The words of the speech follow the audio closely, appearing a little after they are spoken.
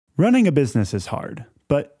Running a business is hard,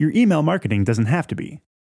 but your email marketing doesn't have to be.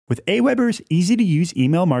 With Aweber's easy-to-use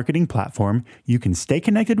email marketing platform, you can stay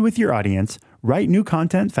connected with your audience, write new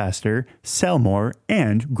content faster, sell more,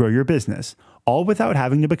 and grow your business, all without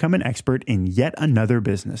having to become an expert in yet another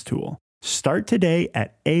business tool. Start today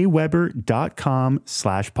at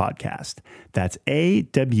aweber.com/podcast. That's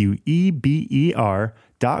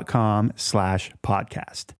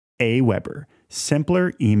AWEBER.com/podcast. Aweber,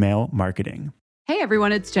 simpler email marketing. Hey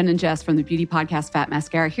everyone, it's Jen and Jess from the beauty podcast Fat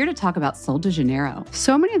Mascara here to talk about Sol de Janeiro.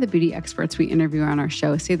 So many of the beauty experts we interview on our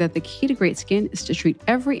show say that the key to great skin is to treat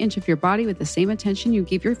every inch of your body with the same attention you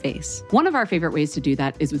give your face. One of our favorite ways to do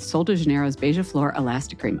that is with Sol de Janeiro's Beija Flor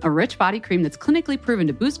Elastic Cream, a rich body cream that's clinically proven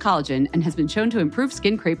to boost collagen and has been shown to improve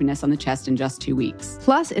skin crepiness on the chest in just 2 weeks.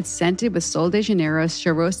 Plus, it's scented with Sol de Janeiro's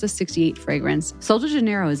Charosta 68 fragrance. Sol de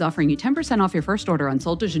Janeiro is offering you 10% off your first order on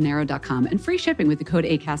soldejaneiro.com and free shipping with the code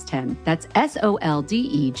ACAST10. That's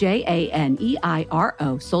SOLDEJANEIRO,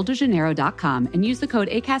 soldejaneiro.com, and use the code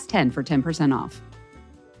ACAST10 for 10% off.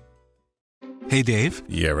 Hey, Dave.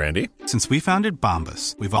 Yeah, Randy. Since we founded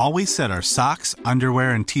Bombas, we've always said our socks, underwear,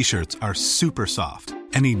 and T-shirts are super soft.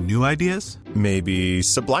 Any new ideas? Maybe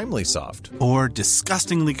sublimely soft. Or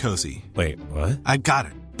disgustingly cozy. Wait, what? I got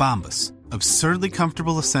it. Bombas. Absurdly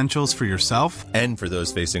comfortable essentials for yourself and for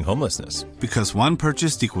those facing homelessness. Because one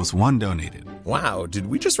purchased equals one donated. Wow, did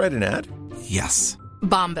we just write an ad? Yes.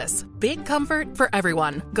 Bombas. Big comfort for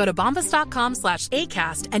everyone. Go to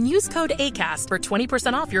bombas.com/ACAST and use code ACAST for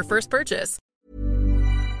 20% off your first purchase.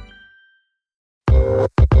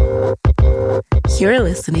 You're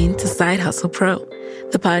listening to Side Hustle Pro,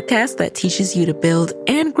 the podcast that teaches you to build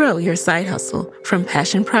and grow your side hustle from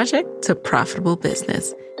passion project to profitable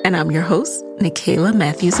business. And I'm your host, Nicaila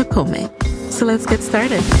Matthews-Okome. So let's get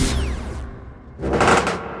started.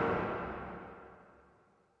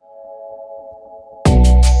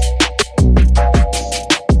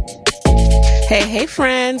 Hey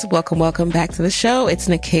friends, welcome back to the show. It's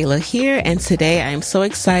Nicaila here, and today I am so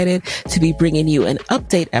excited to be bringing you an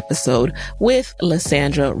update episode with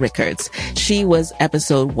Lisandra Rickards. She was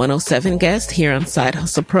episode 107 guest here on Side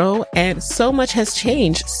Hustle Pro, and so much has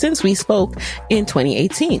changed since we spoke in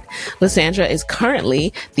 2018. Lisandra is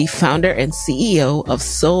currently the founder and CEO of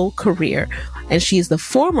Sol Career, and she's the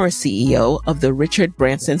former CEO of the Richard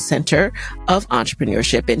Branson Center of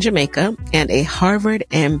Entrepreneurship in Jamaica and a Harvard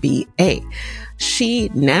MBA. She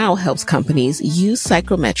now helps companies use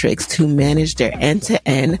psychometrics to manage their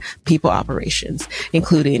end-to-end people operations,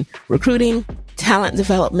 including recruiting, talent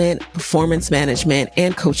development, performance management,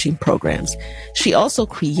 and coaching programs. She also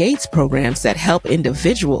creates programs that help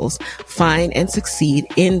individuals find and succeed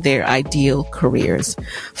in their ideal careers.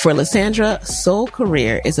 For Lisandra, Sol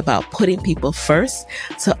Career is about putting people first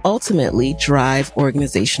to ultimately drive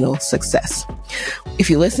organizational success. If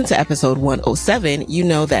you listen to episode 107, you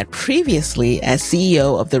know that previously, as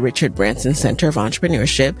CEO of the Richard Branson Center of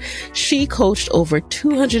Entrepreneurship, she coached over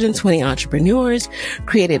 220 entrepreneurs,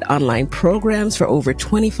 created online programs for over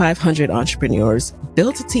 2,500 entrepreneurs,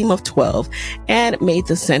 built a team of 12, and made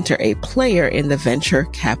the center a player in the venture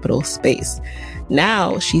capital space.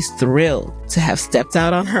 Now she's thrilled to have stepped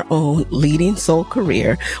out on her own, leading Sol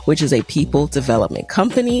Career, which is a people development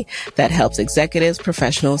company that helps executives,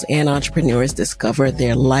 professionals, and entrepreneurs discover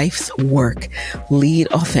their life's work,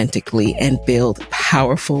 lead authentically, and build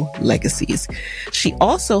powerful legacies. She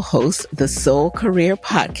also hosts the Sol Career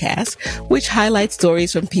podcast, which highlights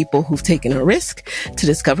stories from people who've taken a risk to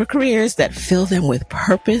discover careers that fill them with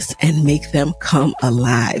purpose and make them come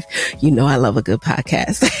alive. You know I love a good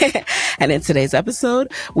podcast. And in today's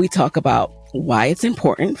episode, we talk about why it's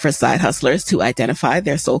important for side hustlers to identify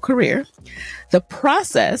their soul career, the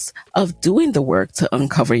process of doing the work to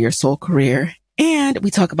uncover your soul career, and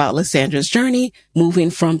we talk about Lisandra's journey moving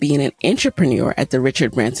from being an entrepreneur at the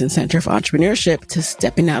Richard Branson Center of Entrepreneurship to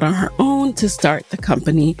stepping out on her own to start the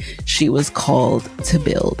company she was called to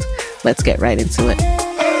build. Let's get right into it.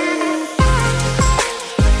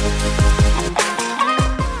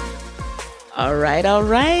 All right.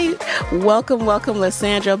 Welcome,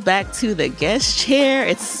 Lisandra, back to the guest chair.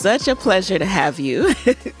 It's such a pleasure to have you.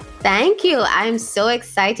 Thank you. I'm so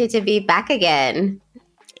excited to be back again.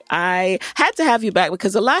 I had to have you back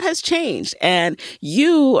because a lot has changed, and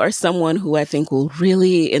you are someone who I think will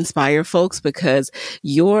really inspire folks because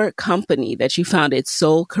your company that you founded,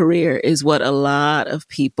 Sol Career, is what a lot of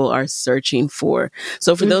people are searching for.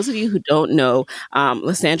 So for those of you who don't know,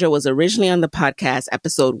 Lisandra was originally on the podcast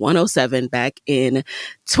episode 107 back in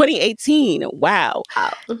 2018. Wow.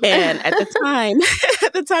 And at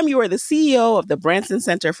the time you were the CEO of the Branson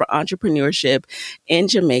Center for Entrepreneurship in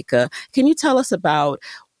Jamaica. Can you tell us about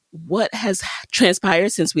what has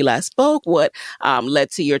transpired since we last spoke? What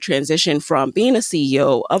led to your transition from being a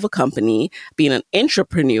CEO of a company, being an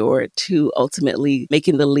entrepreneur, to ultimately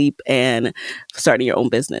making the leap and starting your own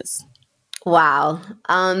business? Wow.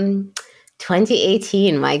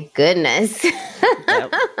 2018, my goodness.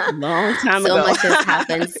 Yep. Long time So ago. much has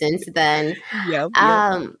happened since then. Yep.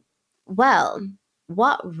 Well,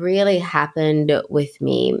 what really happened with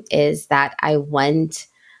me is that I went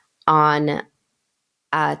on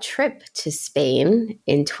a trip to Spain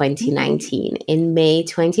in 2019, in May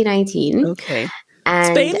 2019. Okay.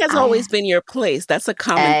 And Spain has always been your place. That's a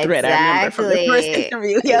common thread I remember from the first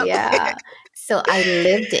interview. Yep. Yeah. So I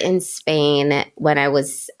lived in Spain when I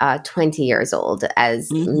was 20 years old,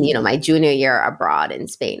 as my junior year abroad in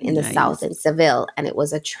Spain, in the south, in Seville, and it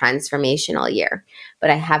was a transformational year. But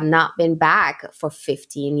I have not been back for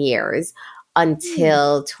 15 years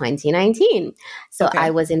until 2019. So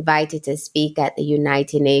I was invited to speak at the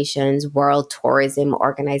United Nations World Tourism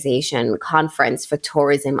Organization Conference for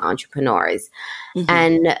Tourism Entrepreneurs.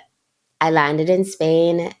 And I landed in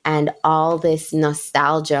Spain, and all this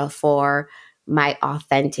nostalgia for my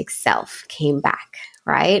authentic self came back,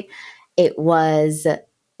 right? It was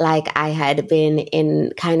like I had been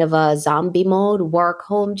in kind of a zombie mode, work,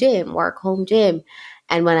 home, gym, work, home, gym.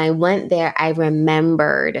 And when I went there, I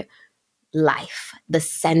remembered life, the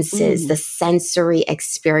senses, the sensory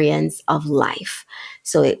experience of life.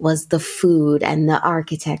 So it was the food and the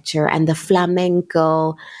architecture and the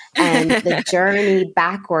flamenco and the journey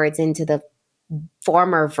backwards into the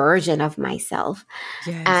former version of myself.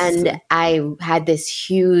 Yes. And I had this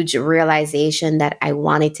huge realization that I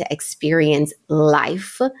wanted to experience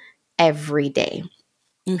life every day.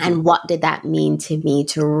 And what did that mean to me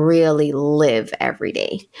to really live every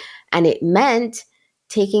day? And it meant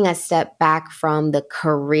taking a step back from the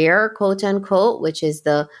career, quote unquote, which is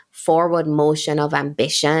the forward motion of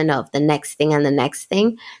ambition of the next thing and the next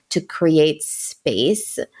thing, to create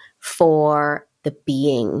space for the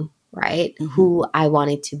being, right? Who I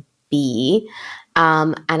wanted to be.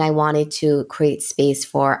 And I wanted to create space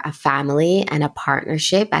for a family and a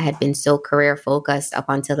partnership. I had been so career focused up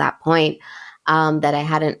until that point that I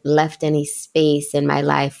hadn't left any space in my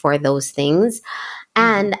life for those things.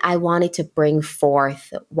 And I wanted to bring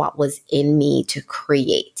forth what was in me to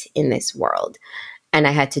create in this world. And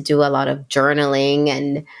I had to do a lot of journaling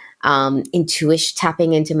and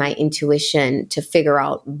tapping into my intuition to figure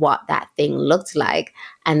out what that thing looked like.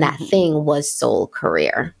 And that thing was Soul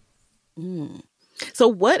Career. So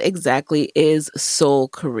what exactly is Soul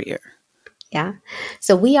Career? Yeah.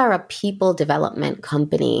 So we are a people development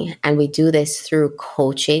company, and we do this through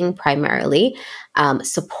coaching primarily,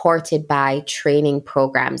 supported by training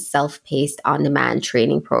programs, self-paced on-demand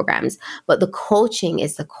training programs. But the coaching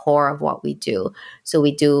is the core of what we do. So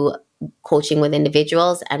we do coaching with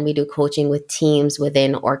individuals, and we do coaching with teams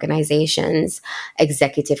within organizations,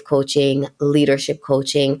 executive coaching, leadership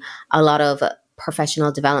coaching, a lot of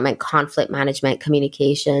professional development, conflict management,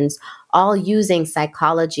 communications, all using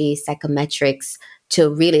psychology, psychometrics to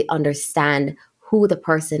really understand who the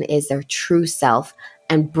person is, their true self,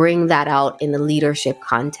 and bring that out in the leadership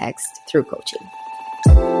context through coaching.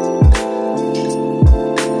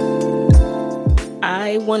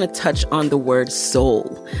 I want to touch on the word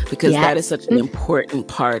soul, because that is such an important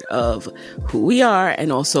part of who we are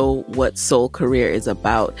and also what Soul Career is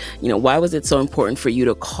about. You know, why was it so important for you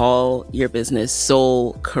to call your business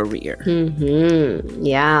Soul Career?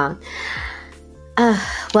 Yeah.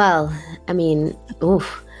 Well, I mean,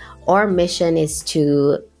 our mission is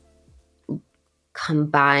to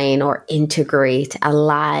combine or integrate,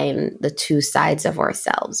 align the two sides of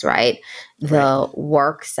ourselves, right? The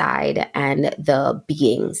work side and the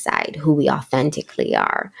being side, who we authentically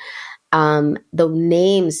are. The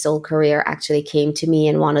name Soul Career actually came to me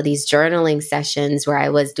in one of these journaling sessions where I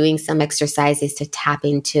was doing some exercises to tap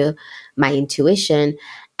into my intuition.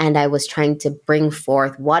 And I was trying to bring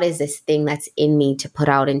forth, what is this thing that's in me to put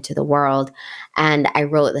out into the world? And I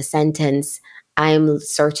wrote the sentence, I'm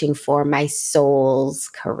searching for my soul's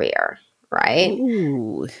career, right?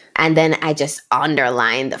 Ooh. And then I just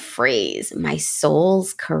underlined the phrase, my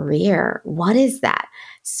soul's career. What is that?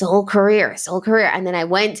 Soul Career, Soul Career. And then I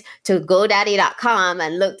went to GoDaddy.com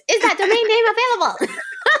and looked, is that domain name available?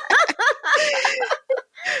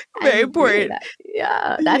 Very important.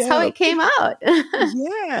 That's how it came out.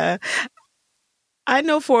 Yeah. I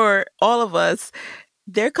know for all of us,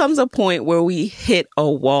 there comes a point where we hit a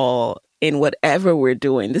wall in whatever we're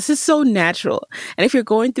doing. This is so natural. And if you're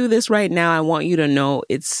going through this right now, I want you to know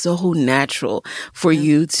it's so natural for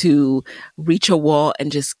you to reach a wall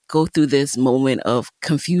and just go through this moment of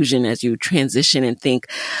confusion as you transition and think,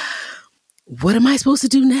 what am I supposed to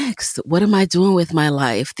do next? What am I doing with my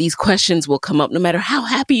life? These questions will come up no matter how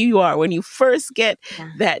happy you are when you first get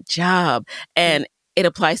that job. And it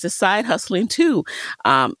applies to side hustling too.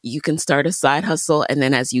 You can start a side hustle, and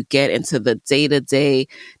then as you get into the day-to-day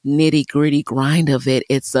nitty-gritty grind of it,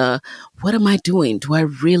 it's what am I doing? Do I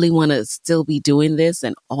really want to still be doing this?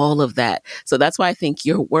 And all of that. So that's why I think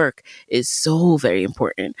your work is so very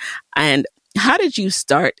important. And how did you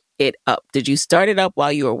start it up? Did you start it up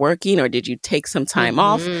while you were working, or did you take some time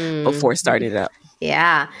off before starting it up?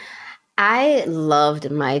 Yeah. I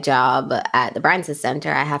loved my job at the Branson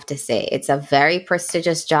Center, I have to say. It's a very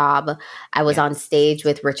prestigious job. I was on stage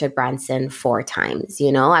with Richard Branson 4 times.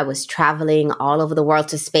 You know, I was traveling all over the world,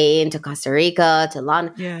 to Spain, to Costa Rica, to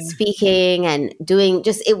London, speaking and doing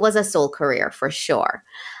it was a soul career for sure.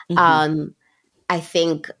 I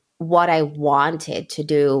think what I wanted to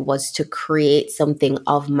do was to create something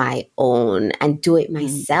of my own and do it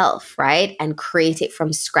myself, right? And create it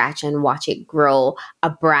from scratch and watch it grow,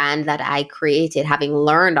 a brand that I created, having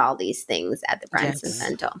learned all these things at the Branson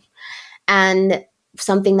Center. And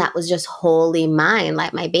something that was just wholly mine,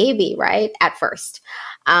 like my baby, right? At first.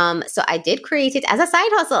 So I did create it as a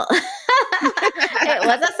side hustle. It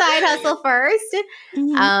was a side hustle first.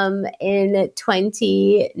 In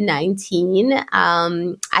 2019,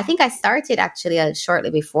 I think I started actually shortly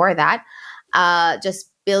before that, just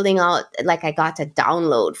building out, like I got a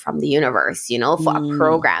download from the universe, you know, for a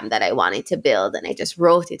program that I wanted to build. And I just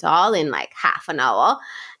wrote it all in like half an hour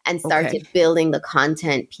and started building the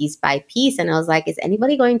content piece by piece. And I was like, is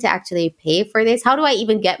anybody going to actually pay for this? How do I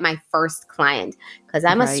even get my first client? Because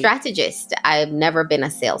I'm a strategist. I've never been a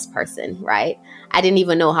salesperson, right? I didn't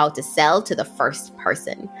even know how to sell to the first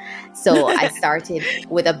person. So I started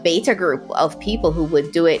with a beta group of people who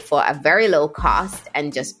would do it for a very low cost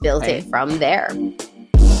and just built it from there.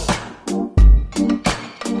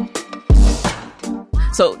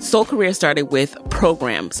 So Soul Career started with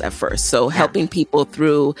programs at first. So helping people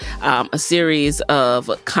through a series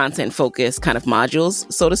of content-focused kind of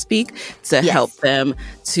modules, so to speak, to help them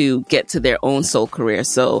to get to their own soul career.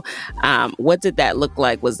 So what did that look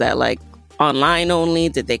like? Was that like online only?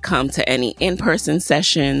 Did they come to any in-person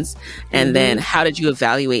sessions? And then how did you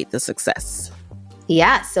evaluate the success?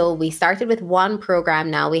 Yeah, so we started with 1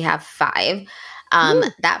 program. Now we have 5.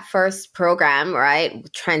 That first program, right,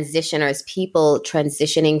 transitioners, people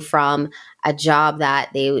transitioning from a job that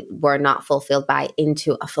they were not fulfilled by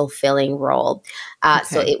into a fulfilling role.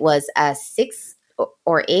 So it was a 6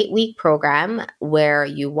 or 8 week program where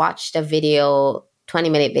you watched a video,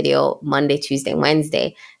 20-minute video, Monday, Tuesday,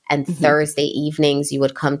 Wednesday, and Thursday evenings, you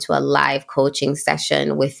would come to a live coaching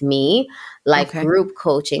session with me, group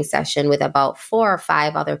coaching session with about 4 or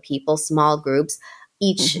 5 other people, small groups,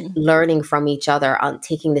 each learning from each other on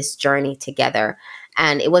taking this journey together.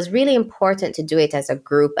 And it was really important to do it as a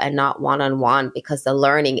group and not one-on-one, because the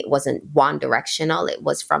learning, it wasn't one directional. It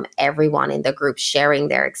was from everyone in the group sharing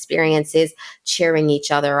their experiences, cheering each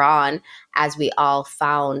other on as we all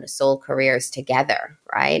found soul careers together,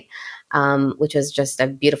 right? Which was just a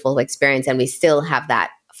beautiful experience. And we still have that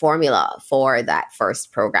formula for that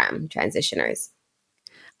first program, Transitioners.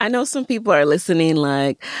 I know some people are listening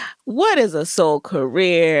like, what is a soul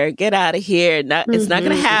career? Get out of here. It's not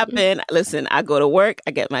going to happen. Listen, I go to work,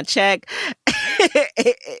 I get my check.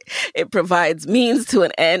 It provides means to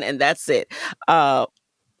an end, and that's it. When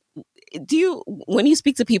you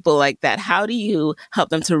speak to people like that, how do you help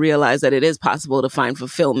them to realize that it is possible to find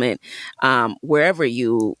fulfillment wherever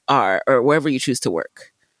you are or wherever you choose to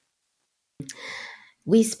work?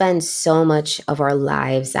 We spend so much of our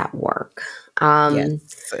lives at work. I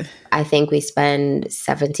think we spend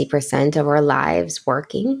 70% of our lives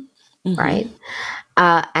working, right?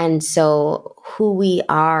 And so who we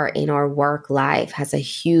are in our work life has a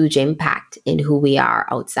huge impact in who we are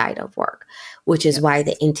outside of work, which is why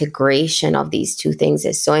the integration of these two things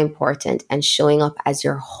is so important, and showing up as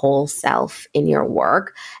your whole self in your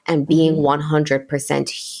work and being 100%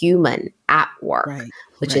 human at work,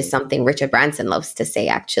 which is something Richard Branson loves to say,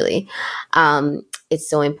 actually. It's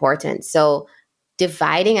so important. So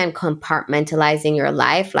dividing and compartmentalizing your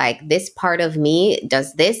life, like this part of me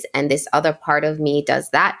does this and this other part of me does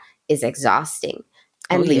that, is exhausting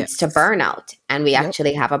and leads to burnout. And we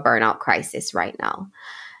actually have a burnout crisis right now.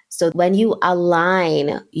 So when you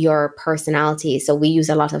align your personality, so we use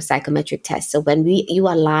a lot of psychometric tests. So when you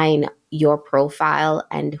align your profile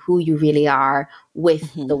and who you really are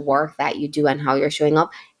with the work that you do and how you're showing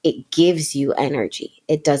up, it gives you energy.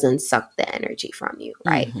 It doesn't suck the energy from you,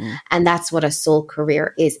 right? And that's what a soul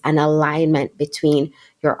career is, an alignment between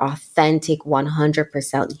your authentic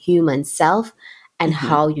 100% human self and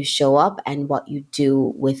how you show up and what you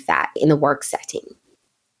do with that in the work setting.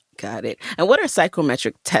 Got it. And what are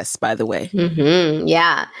psychometric tests, by the way?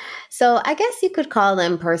 Yeah. So I guess you could call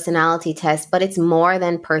them personality tests, but it's more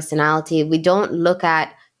than personality. We don't look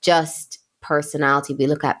at just personality. We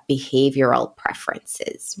look at behavioral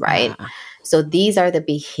preferences, right? So these are the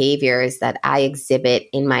behaviors that I exhibit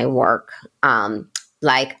in my work.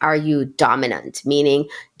 Like, are you dominant? Meaning,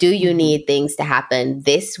 do you need things to happen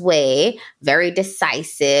this way? Very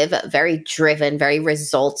decisive, very driven, very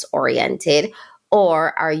results oriented.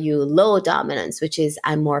 Or are you low dominance, which is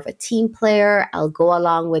I'm more of a team player. I'll go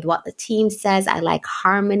along with what the team says. I like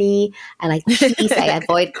harmony. I like peace. I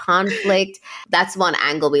avoid conflict. That's one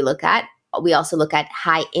angle we look at. We also look at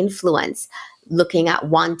high influence, looking at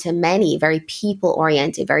one to many, very people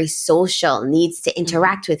oriented, very social, needs to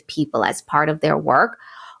interact with people as part of their work.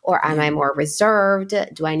 Or am I more reserved?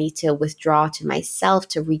 Do I need to withdraw to myself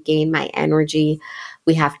to regain my energy?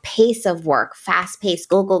 We have pace of work, fast pace,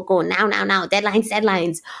 go, go, go, now,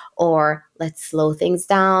 deadlines. Or let's slow things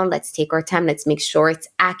down. Let's take our time. Let's make sure it's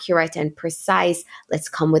accurate and precise. Let's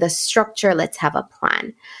come with a structure. Let's have a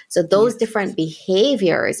plan. So those different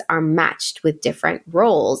behaviors are matched with different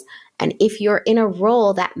roles. And if you're in a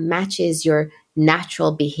role that matches your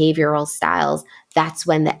natural behavioral styles, that's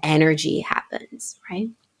when the energy happens, right?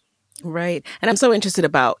 Right. And I'm so interested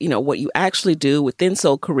about, what you actually do within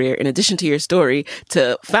Soul Career, in addition to your story,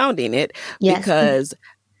 to founding it, because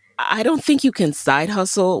I don't think you can side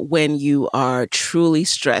hustle when you are truly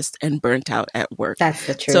stressed and burnt out at work. That's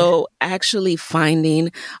the truth. So actually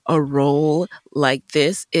finding a role like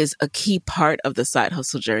this is a key part of the side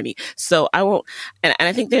hustle journey. So and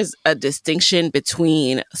I think there's a distinction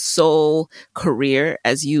between soul career,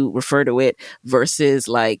 as you refer to it, versus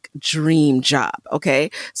like dream job.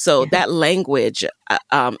 Okay. So that language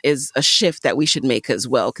is a shift that we should make as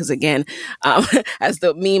well. Because again, as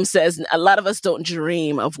the meme says, a lot of us don't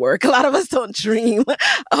dream of work. A lot of us don't dream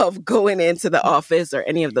of going into the office or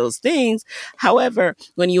any of those things. However,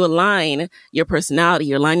 when you align your personality,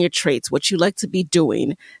 you align your traits, what you like to be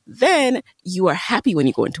doing, then you are happy when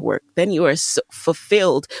you go into work. Then you are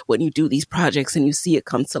fulfilled when you do these projects and you see it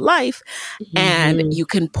come to life. And you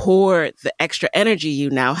can pour the extra energy you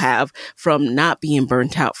now have from not being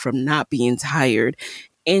burnt out, from not being tired,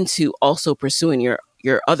 into also pursuing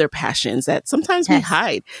your other passions that sometimes we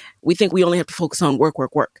hide. We think we only have to focus on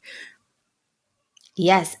work.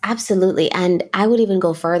 Yes, absolutely. And I would even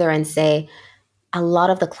go further and say a lot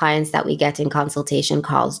of the clients that we get in consultation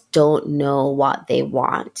calls don't know what they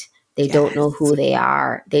want. They don't know who they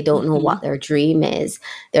are. They don't know what their dream is.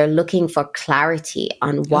 They're looking for clarity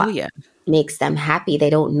on what makes them happy. They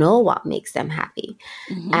don't know what makes them happy.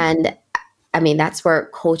 And I mean, that's where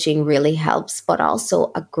coaching really helps, but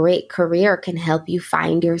also a great career can help you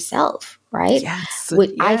find yourself, right?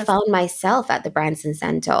 I found myself at the Branson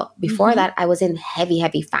Center. Before that, I was in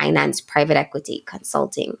heavy finance, private equity,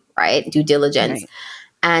 consulting, right? Due diligence.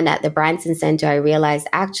 And at the Branson Center, I realized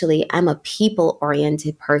actually I'm a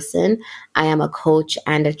people-oriented person. I am a coach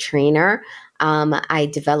and a trainer. I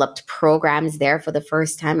developed programs there for the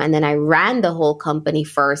first time. And then I ran the whole company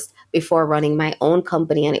first before running my own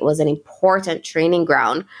company. And it was an important training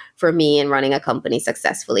ground for me in running a company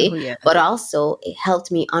successfully. But also it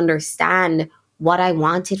helped me understand what I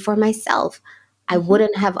wanted for myself. I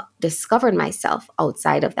wouldn't have discovered myself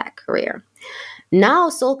outside of that career. Now,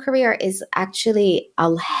 Soul Career is actually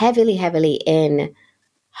heavily in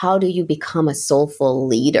how do you become a soulful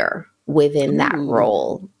leader within that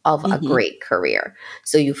role of a great career.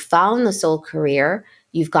 So you found the soul career,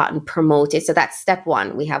 you've gotten promoted. So that's step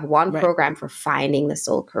one. We have one program for finding the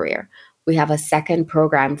soul career. We have a second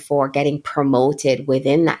program for getting promoted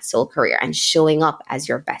within that soul career and showing up as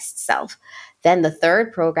your best self. Then the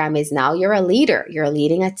third program is now you're a leader. You're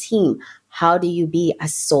leading a team. How do you be a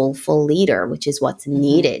soulful leader, which is what's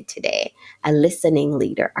needed today? A listening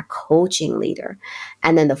leader, a coaching leader.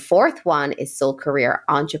 And then the fourth one is Soul Career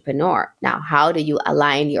Entrepreneur. Now, how do you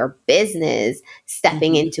align your business,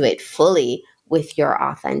 stepping into it fully with your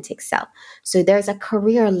authentic self? So there's a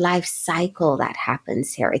career life cycle that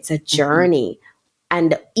happens here. It's a journey.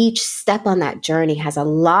 And each step on that journey has a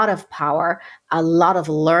lot of power, a lot of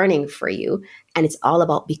learning for you. And it's all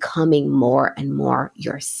about becoming more and more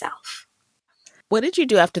yourself. What did you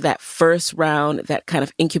do after that first round, that kind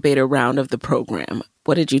of incubator round of the program?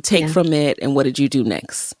 What did you take from it and what did you do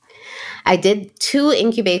next? I did 2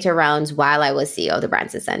 incubator rounds while I was CEO of the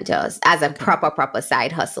Branson Center as a proper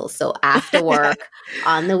side hustle. So after work,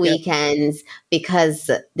 on the weekends,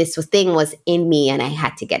 because this thing was in me and I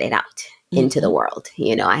had to get it out. into the world.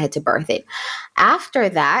 You know, I had to birth it. After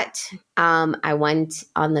that, I went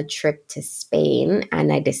on the trip to Spain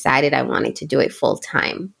and I decided I wanted to do it full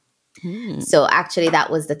time. So actually that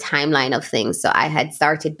was the timeline of things. So I had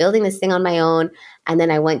started building this thing on my own. And then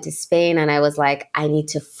I went to Spain and I was like, I need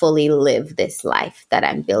to fully live this life that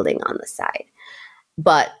I'm building on the side.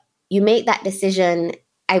 But you make that decision.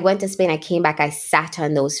 I went to Spain. I came back. I sat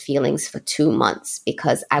on those feelings for 2 months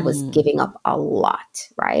because I was giving up a lot,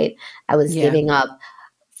 right? I was giving up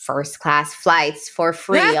first class flights for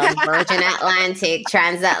free on Virgin Atlantic,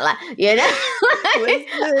 Transatlantic, you know?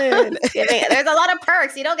 There's a lot of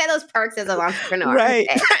perks. You don't get those perks as an entrepreneur. Right.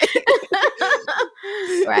 Okay?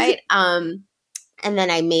 Right. And then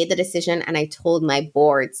I made the decision and I told my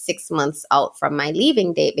board 6 months out from my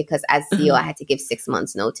leaving date because as CEO, I had to give 6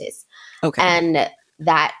 months notice. Okay. And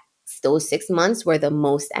those 6 months were the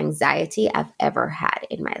most anxiety I've ever had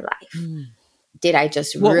in my life. Did I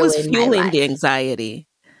just ruin my life? What was fueling the anxiety?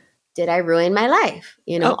 Did I ruin my life?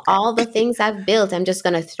 You know, all the things I've built, I'm just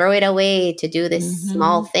going to throw it away to do this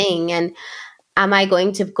small thing. And am I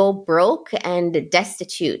going to go broke and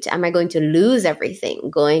destitute? Am I going to lose everything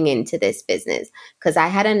going into this business? Because I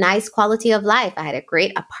had a nice quality of life. I had a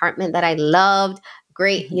great apartment that I loved,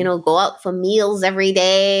 great, you know, go out for meals every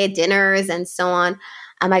day, dinners and so on.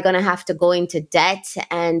 Am I going to have to go into debt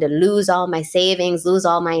and lose all my savings, lose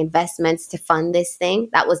all my investments to fund this thing?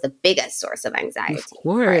 That was the biggest source of anxiety. Of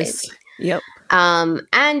course. Right? Yep.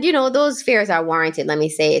 And, you know, those fears are warranted. Let me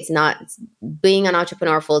say it's not being an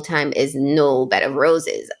entrepreneur full time is no bed of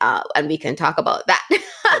roses. And we can talk about that.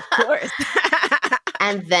 Of course.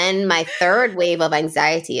 And then my third wave of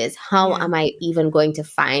anxiety is how am I even going to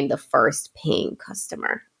find the first paying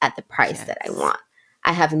customer at the price that I want?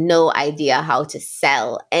 I have no idea how to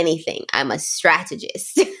sell anything. I'm a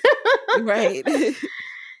strategist. Right.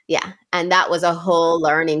 Yeah. And that was a whole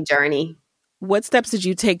learning journey. What steps did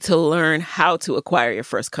you take to learn how to acquire your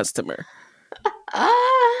first customer?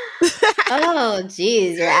 Oh,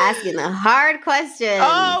 geez. You're asking a hard question.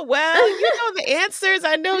 Oh, well, you know the answers.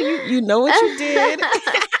 I know you know what you did.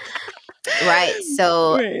 Right.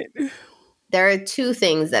 So there are two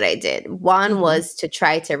things that I did. One was to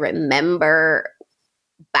try to remember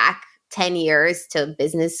back 10 years to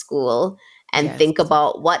business school and think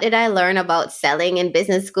about what did I learn about selling in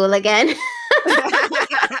business school again?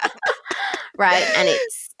 Right.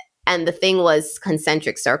 And the thing was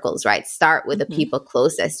concentric circles, right? Start with the people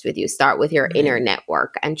closest with you. Start with your inner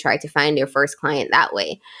network and try to find your first client that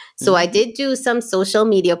way. So I did do some social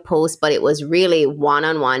media posts, but it was really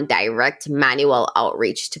one-on-one direct manual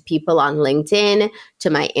outreach to people on LinkedIn, to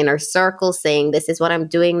my inner circle saying, this is what I'm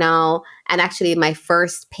doing now. And actually my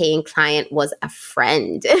first paying client was a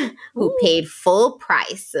friend who paid full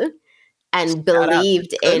price and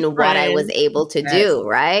believed in what I was able to do,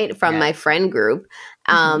 right? From my friend group.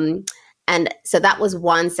 And so that was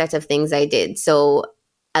one set of things I did. So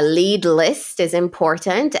a lead list is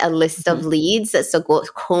important, a list of leads. So go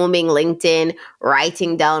combing LinkedIn,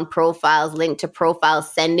 writing down profiles, link to profiles,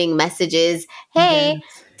 sending messages. Hey,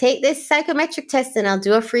 take this psychometric test and I'll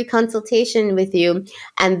do a free consultation with you.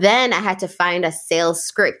 And then I had to find a sales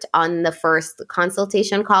script on the first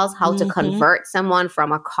consultation calls, how to convert someone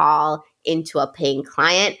from a call into a paying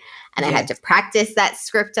client. And I had to practice that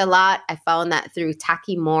script a lot. I found that through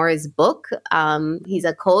Taki Moore's book. He's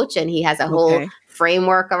a coach and he has a whole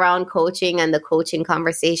framework around coaching and the coaching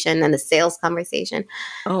conversation and the sales conversation.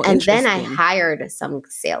 And then I hired some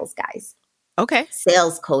sales guys. Okay.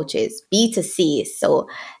 Sales coaches, B2C. So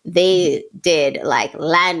they did like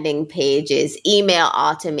landing pages, email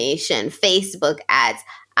automation, Facebook ads.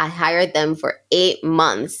 I hired them for 8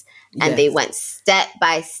 months and they went step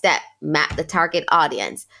by step, map the target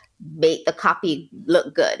audience, make the copy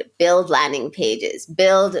look good, build landing pages,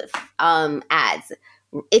 build ads,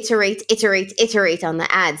 iterate on the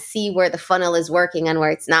ads, see where the funnel is working and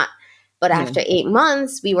where it's not. But after 8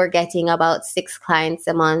 months, we were getting about 6 clients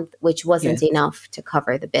a month, which wasn't enough to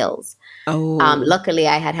cover the bills. Luckily,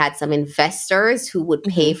 I had some investors who would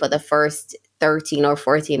pay for the first 13 or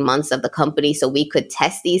 14 months of the company so we could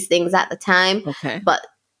test these things at the time. But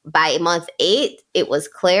by month 8, it was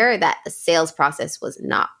clear that the sales process was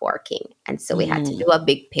not working. And so we had to do a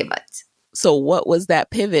big pivot. So what was that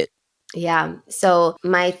pivot? Yeah. So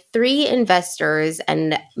my 3 investors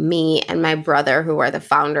and me and my brother, who are the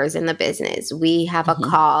founders in the business, we have a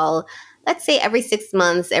call, let's say every 6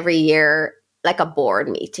 months, every year, like a board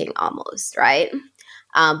meeting almost, right?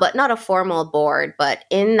 But not a formal board. But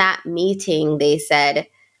in that meeting, they said,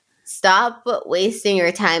 stop wasting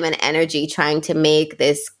your time and energy trying to make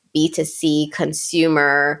this B2C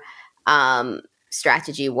consumer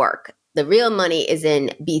strategy work. The real money is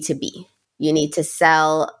in B2B. you need to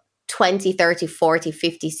sell 20, 30, 40,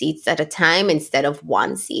 50 seats at a time instead of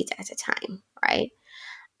one seat at a time, right?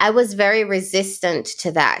 I was very resistant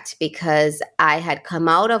to that because I had come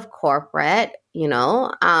out of corporate,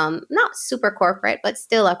 not super corporate, but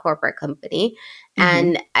still a corporate company.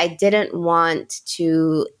 And I didn't want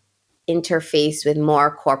to interface with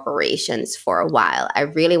more corporations for a while. I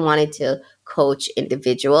really wanted to coach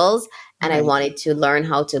individuals, and I wanted to learn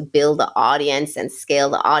how to build the audience and scale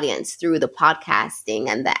the audience through the podcasting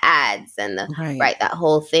and the ads and that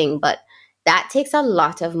whole thing. But that takes a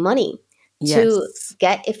lot of money. Yes. To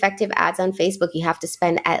get effective ads on Facebook, you have to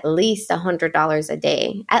spend at least $100 a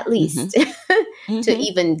day, at least, to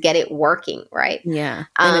even get it working, right? Yeah.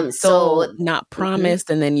 And it's so not promised,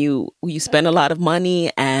 and then you spend a lot of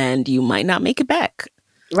money and you might not make it back.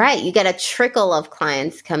 Right. You get a trickle of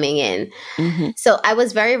clients coming in. So I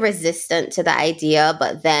was very resistant to the idea,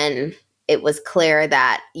 but then it was clear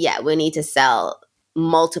that, we need to sell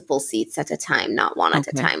multiple seats at a time, not one at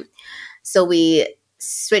a time. So we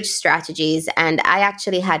switch strategies, and I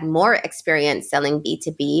actually had more experience selling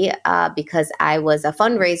B2B because I was a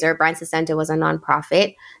fundraiser. Branson Center was a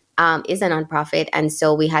nonprofit, is a nonprofit, and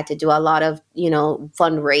so we had to do a lot of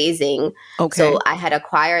fundraising. So I had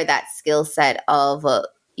acquired that skill set of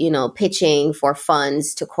pitching for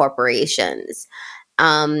funds to corporations,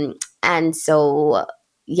 and so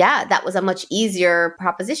that was a much easier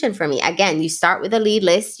proposition for me. Again, you start with a lead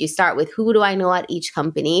list. You start with who do I know at each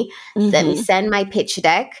company. Let me send my pitch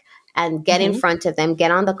deck and get in front of them, get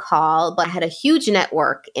on the call. But I had a huge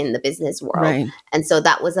network in the business world. Right. And so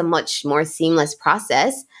that was a much more seamless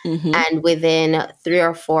process. And within 3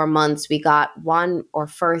 or 4 months, we got our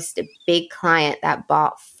first big client that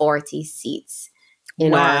bought 40 seats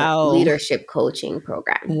in our leadership coaching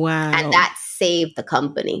program. Wow. And that saved the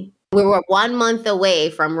company. We were 1 month away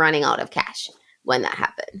from running out of cash when that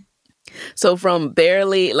happened. So from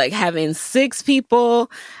barely having 6 people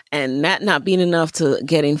and that not being enough to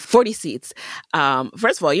getting 40 seats.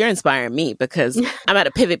 First of all, you're inspiring me because I'm at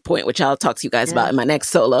a pivot point, which I'll talk to you guys about in my next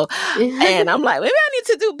solo. And I'm like, maybe I need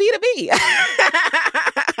to do B2B.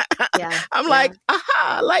 I'm like,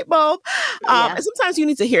 aha, light bulb. And sometimes you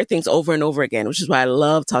need to hear things over and over again, which is why I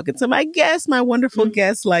love talking to my guests, my wonderful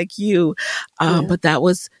guests like you. But that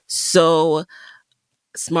was so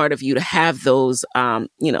smart of you to have those,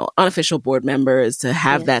 unofficial board members, to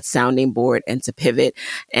have that sounding board and to pivot.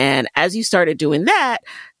 And as you started doing that,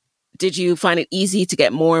 did you find it easy to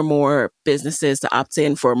get more and more businesses to opt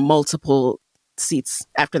in for multiple seats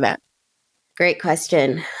after that? Great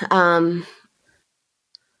question.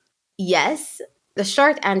 Yes. The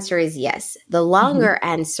short answer is yes. The longer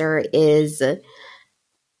answer is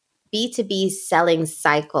B2B selling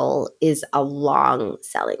cycle is a long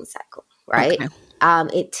selling cycle, right? Okay.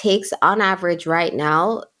 It takes, on average right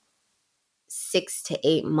now, 6 to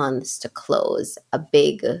 8 months to close a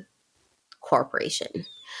big corporation. Okay.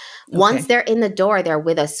 Once they're in the door, they're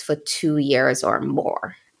with us for 2 years or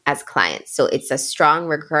more as clients. So it's a strong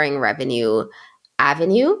recurring revenue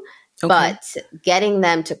avenue, but getting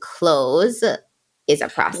them to close is a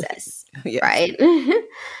process, right?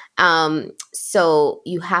 So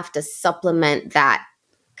you have to supplement that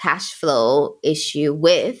cash flow issue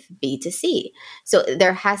with B2C. So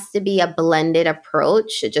there has to be a blended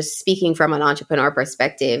approach, just speaking from an entrepreneur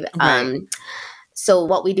perspective. So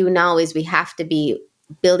what we do now is we have to be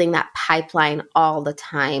building that pipeline all the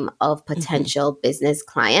time of potential business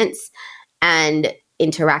clients and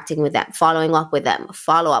interacting with them, following up with them,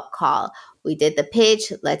 follow-up call. We did the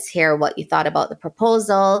pitch. Let's hear what you thought about the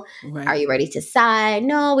proposal. Right. Are you ready to sign?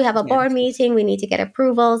 No, we have a board meeting. We need to get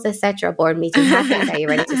approvals, etc. Board meeting happens. Are you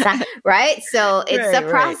ready to sign? Right? So it's a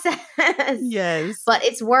process. Yes. But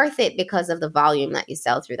it's worth it because of the volume that you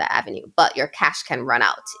sell through that avenue. But your cash can run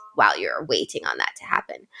out while you're waiting on that to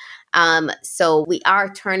happen. So we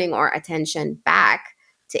are turning our attention back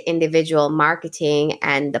to individual marketing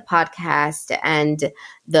and the podcast and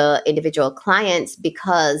the individual clients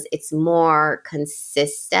because it's more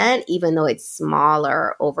consistent, even though it's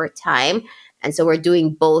smaller over time. And so we're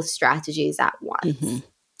doing both strategies at once.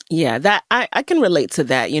 Yeah, that I can relate to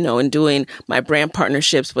that, in doing my brand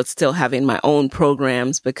partnerships, but still having my own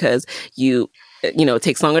programs because it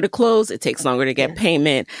takes longer to close. It takes longer to get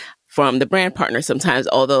payment from the brand partner sometimes,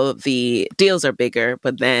 although the deals are bigger,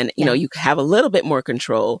 but then, you have a little bit more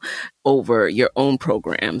control over your own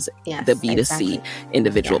programs, the B2C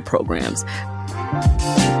individual programs.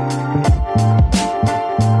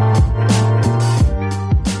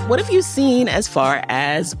 What have you seen as far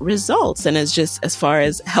as results and as far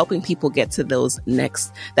as helping people get to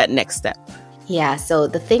that next step? Yeah. So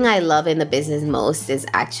the thing I love in the business most is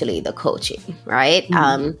actually the coaching, right?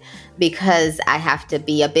 Because I have to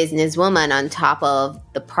be a businesswoman on top of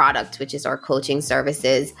the product, which is our coaching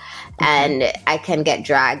services. And I can get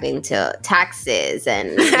dragged into taxes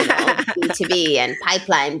and, B2B and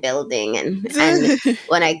pipeline building. And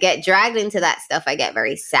when I get dragged into that stuff, I get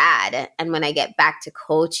very sad. And when I get back to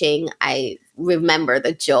coaching, I remember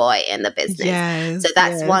the joy in the business. Yes, so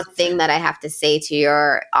that's one thing that I have to say to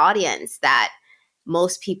your audience, that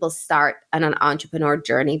most people start on an entrepreneur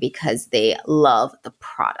journey because they love the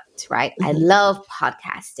product, right? I love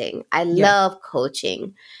podcasting. I love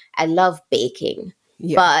coaching. I love baking.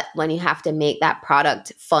 But when you have to make that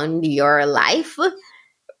product fund your life,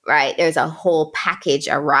 right, there's a whole package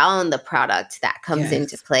around the product that comes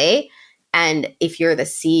into play. And if you're the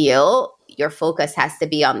CEO, your focus has to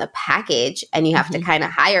be on the package, and you have to kind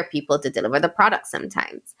of hire people to deliver the product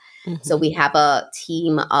sometimes. So we have a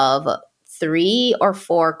team of 3 or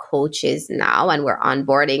 4 coaches now, and we're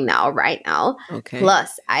onboarding right now.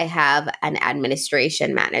 Plus I have an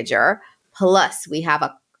administration manager. Plus we have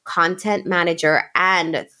a content manager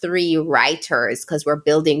and 3 writers, because we're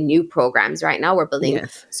building new programs right now. We're building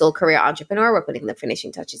Soul Career Entrepreneur. We're putting the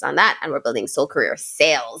finishing touches on that. And we're building Soul Career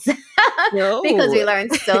Sales because we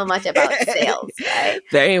learned so much about sales, right?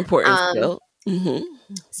 Very important skill.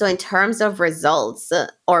 So in terms of results,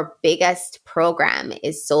 our biggest program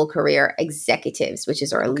is Soul Career Executives, which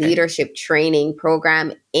is our leadership training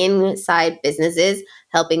program inside businesses,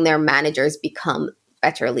 helping their managers become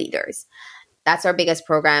better leaders. That's our biggest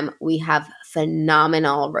program. We have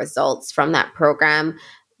phenomenal results from that program.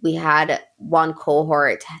 We had one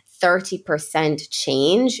cohort, 30%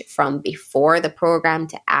 change from before the program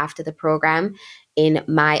to after the program in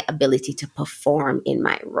my ability to perform in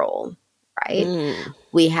my role. Right?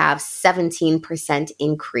 We have 17%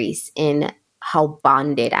 increase in how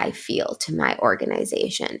bonded I feel to my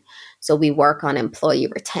organization. So we work on employee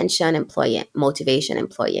retention, employee motivation,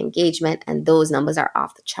 employee engagement, and those numbers are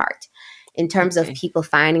off the chart. In terms of people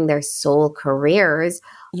finding their soul careers,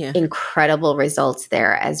 incredible results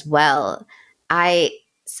there as well. I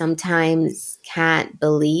sometimes can't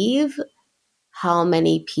believe how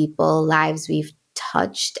many people lives we've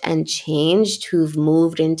touched and changed who've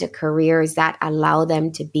moved into careers that allow them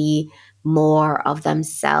to be more of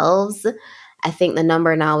themselves. I think the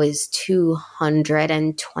number now is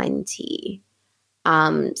 220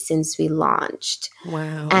 since we launched.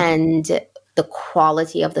 Wow. And the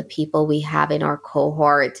quality of the people we have in our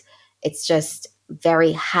cohort, it's just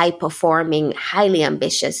very high performing, highly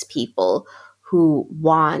ambitious people who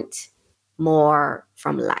want more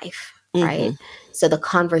from life. Right. So the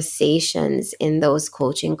conversations in those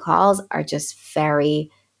coaching calls are just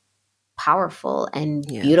very powerful and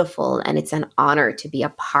beautiful. And it's an honor to be a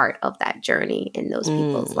part of that journey in those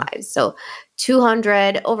people's lives. So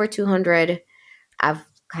over 200, I've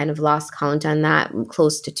kind of lost count on that. I'm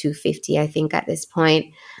close to 250, I think, at this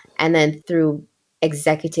point. And then through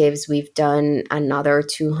executives, we've done another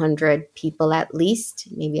 200 people at least,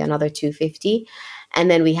 maybe another 250. And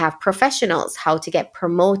then we have professionals, how to get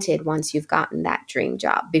promoted once you've gotten that dream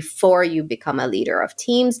job before you become a leader of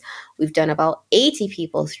teams. We've done about 80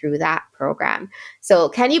 people through that program. So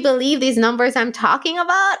can you believe these numbers I'm talking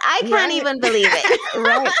about? I can't even believe it.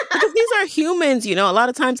 Right. Because these are humans, a lot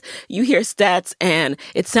of times you hear stats and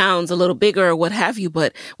it sounds a little bigger or what have you.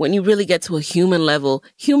 But when you really get to a human level,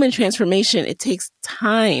 human transformation, it takes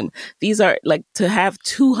time. These are like to have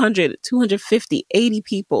 200, 250, 80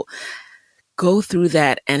 people go through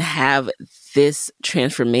that and have this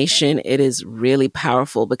transformation. It is really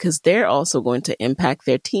powerful because they're also going to impact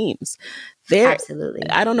their teams. Absolutely.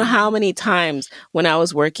 I don't know how many times when I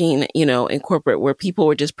was working, in corporate where people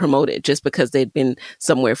were just promoted just because they'd been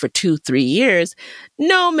somewhere for 2-3 years,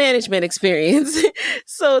 no management experience.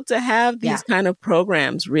 So to have these kind of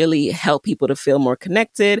programs really help people to feel more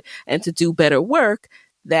connected and to do better work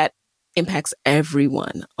that impacts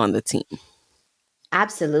everyone on the team.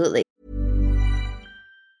 Absolutely.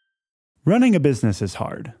 Running a business is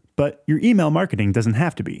hard, but your email marketing doesn't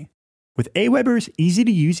have to be. With Aweber's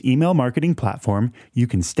easy-to-use email marketing platform, you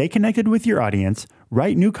can stay connected with your audience,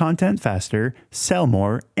 write new content faster, sell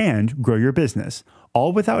more, and grow your business,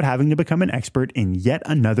 all without having to become an expert in yet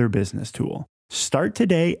another business tool. Start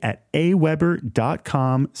today at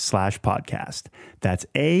aweber.com/podcast. That's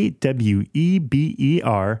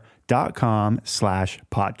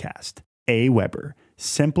AWEBER.com/podcast. Aweber,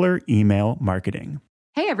 simpler email marketing.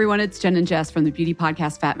 Hey everyone, it's Jen and Jess from the beauty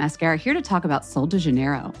podcast Fat Mascara here to talk about Sol de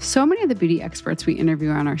Janeiro. So many of the beauty experts we interview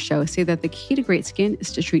on our show say that the key to great skin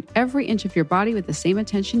is to treat every inch of your body with the same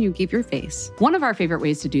attention you give your face. One of our favorite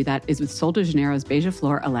ways to do that is with Sol de Janeiro's Beija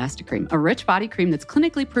Flor Elastic Cream, a rich body cream that's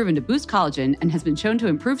clinically proven to boost collagen and has been shown to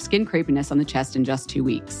improve skin crepiness on the chest in just 2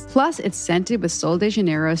 weeks. Plus, it's scented with Sol de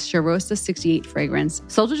Janeiro's Charosta 68 fragrance.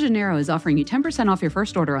 Sol de Janeiro is offering you 10% off your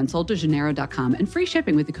first order on soldejaneiro.com and free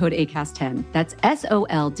shipping with the code ACAST10. That's SOLDEJANEIRO,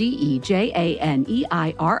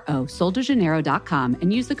 soldejaneiro.com,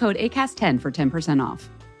 and use the code ACAST10 for 10% off.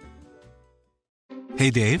 Hey,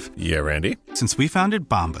 Dave. Yeah, Randy. Since we founded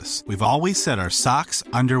Bombas, we've always said our socks,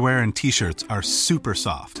 underwear, and T-shirts are super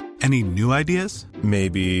soft. Any new ideas?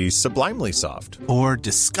 Maybe sublimely soft. Or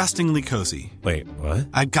disgustingly cozy. Wait, what?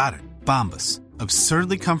 I got it. Bombas.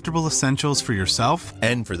 Absurdly comfortable essentials for yourself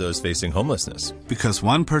And for those facing homelessness. because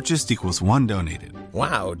one purchased equals one donated.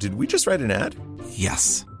 Wow, did we just write an ad?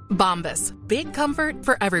 Yes. Bombas. Big comfort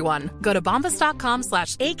for everyone. Go to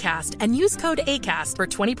bombas.com/ACAST and use code ACAST for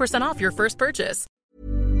 20% off your first purchase.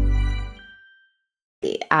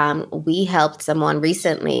 We helped someone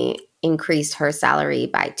recently increase her salary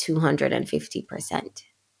by 250%.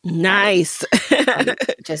 Nice.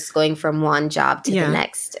 Just going from one job to Yeah. the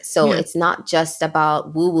next. So it's not just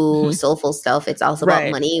about woo-woo, soulful stuff. It's also about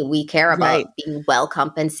Right. money. We care about Right. being well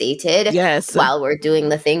compensated Yes. while we're doing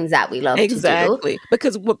the things that we love to do. Exactly.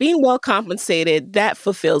 Because being well compensated, that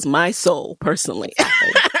fulfills my soul personally.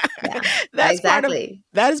 Yeah, Exactly.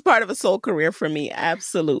 That is part of a soul career for me.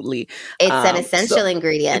 Absolutely. It's an essential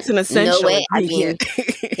ingredient. It's an essential No way. ingredient.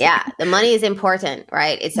 Yeah, the money is important,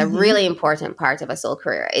 right? It's a really important part of a soul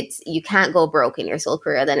career. You can't go broke in your soul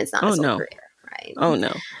career, then it's not a soul career, right? Oh,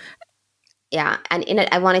 no. Yeah. And in it,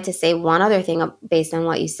 I wanted to say one other thing based on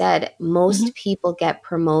what you said. Most people get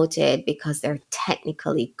promoted because they're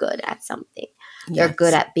technically good at something. They're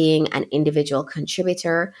good at being an individual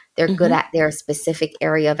contributor. They're good at their specific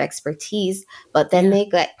area of expertise, but then they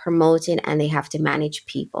get promoted and they have to manage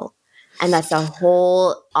people. And that's a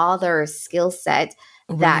whole other skill set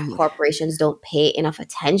that corporations don't pay enough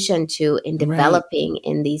attention to in developing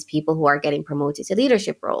in these people who are getting promoted to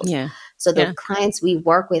leadership roles. Yeah. So the clients we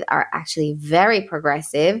work with are actually very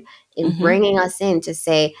progressive in bringing us in to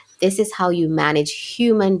say, this is how you manage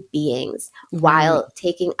human beings while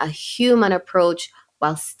taking a human approach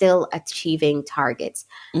while still achieving targets.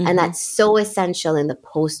 And that's so essential in the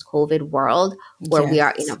post-COVID world where we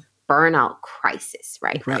are in a burnout crisis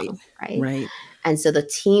right now. Right. And so the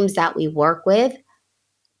teams that we work with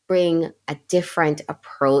bring a different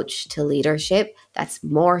approach to leadership that's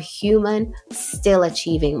more human, still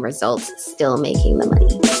achieving results, still making the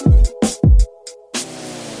money.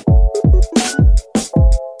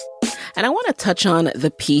 And I want to touch on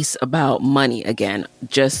the piece about money again,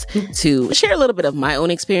 just to share a little bit of my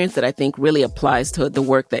own experience that I think really applies to the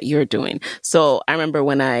work that you're doing. So I remember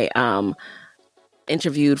when I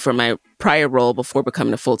interviewed for my prior role before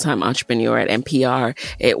becoming a full-time entrepreneur at NPR,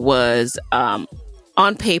 it was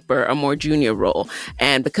on paper a more junior role.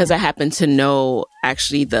 And because I happened to know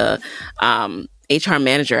actually the HR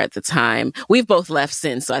manager at the time, we've both left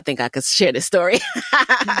since, so I think I could share this story.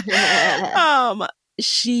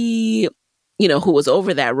 She, who was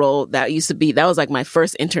over that role, that was like my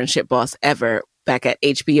first internship boss ever back at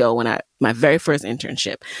HBO my very first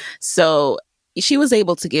internship. So she was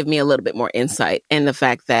able to give me a little bit more insight and the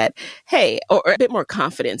fact that, hey, or a bit more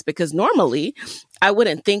confidence, because normally I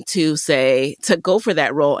wouldn't think to go for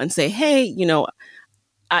that role and say, hey,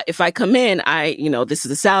 if I come in, this is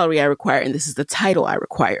the salary I require and this is the title I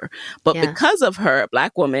require. But because of her, a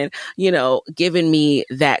Black woman, giving me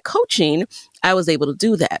that coaching, I was able to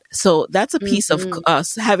do that. So that's a piece of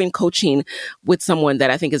us having coaching with someone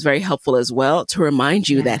that I think is very helpful as well, to remind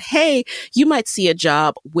you that, hey, you might see a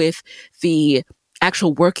job with the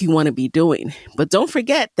actual work you want to be doing. But don't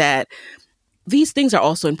forget that these things are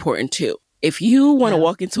also important too. If you want to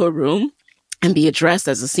walk into a room and be addressed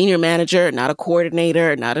as a senior manager, not a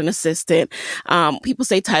coordinator, not an assistant. People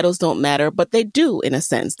say titles don't matter, but they do in a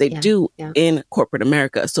sense. They do in corporate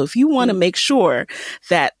America. So if you want to make sure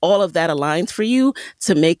that all of that aligns for you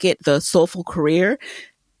to make it the soulful career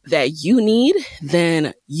that you need,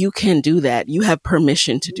 then you can do that. You have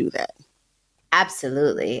permission to do that.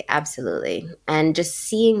 Absolutely. Absolutely. And just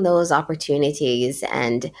seeing those opportunities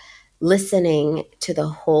and listening to the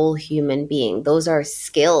whole human being. Those are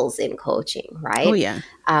skills in coaching, right? Oh, yeah.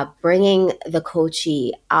 Bringing the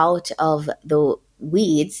coachee out of the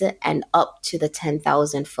weeds and up to the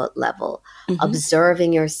 10,000 foot level,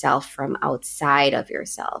 observing yourself from outside of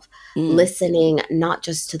yourself, listening not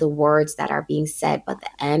just to the words that are being said, but the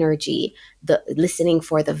energy, listening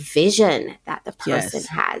for the vision that the person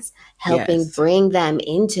has, helping bring them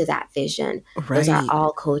into that vision. Right. Those are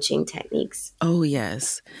all coaching techniques. Oh,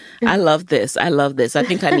 yes. I love this. I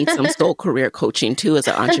think I need some soul career coaching too as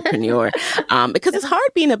an entrepreneur, because it's hard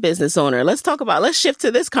being a business owner. Let's shift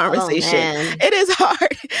to this conversation. It is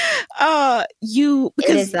hard. It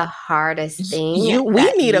is the hardest thing.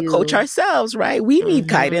 We need a coach ourselves, right? We need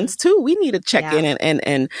guidance too. We need to check in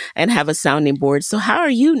and have a sounding board. So how are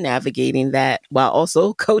you navigating that while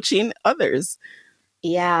also coaching others?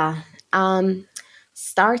 Yeah.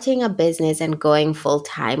 Starting a business and going full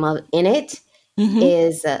time in it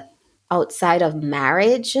is outside of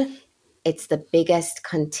marriage. It's the biggest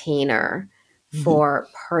container for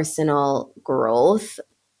personal growth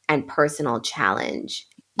and personal challenge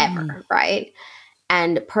ever, right?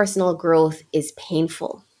 And personal growth is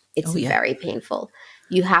painful. It's very painful.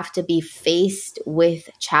 You have to be faced with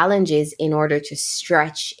challenges in order to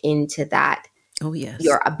stretch into that. Oh, yes.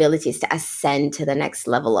 Your abilities to ascend to the next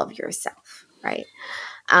level of yourself, right?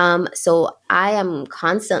 So I am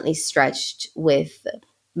constantly stretched with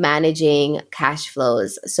managing cash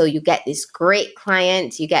flows. So you get this great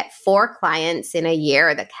client, you get 4 clients in a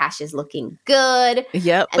year, the cash is looking good.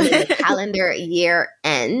 Yep. And then the calendar year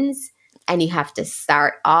ends and you have to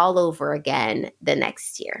start all over again the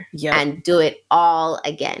next year and do it all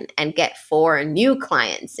again and get 4 new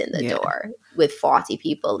clients in the door with 40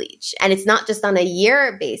 people each. And it's not just on a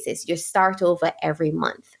year basis. You start over every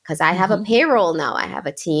month because I have a payroll now. I have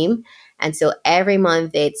a team. And so every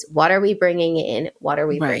month it's what are we bringing in? What are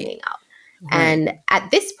we bringing out? Right. And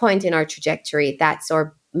at this point in our trajectory, that's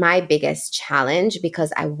my biggest challenge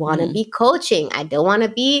because I want to be coaching. I don't want to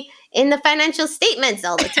be in the financial statements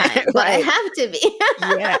all the time, but I have to be.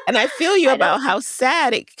 And I feel you about how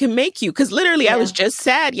sad it can make you. Because literally I was just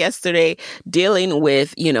sad yesterday dealing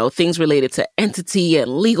with, things related to entity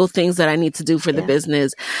and legal things that I need to do for the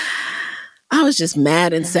business. I was just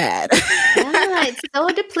mad and sad. It's so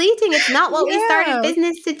depleting. It's not what we started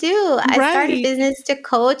business to do. I started business to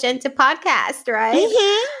coach and to podcast, right?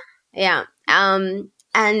 Yeah.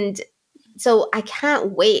 And so I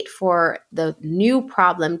can't wait for the new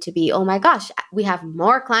problem to be, oh my gosh, we have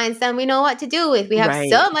more clients than we know what to do with. We have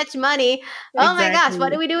so much money. Oh my gosh,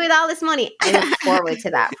 what do we do with all this money? I look forward to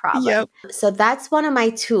that problem. So that's one of my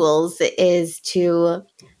tools is to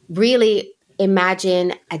really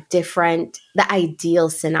imagine the ideal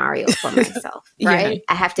scenario for myself, right?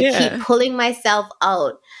 I have to keep pulling myself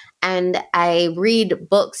out. And I read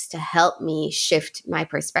books to help me shift my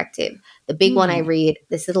perspective. The big one I read,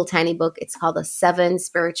 this little tiny book, it's called The 7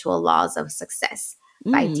 Spiritual Laws of Success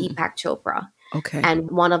by Deepak Chopra. Okay.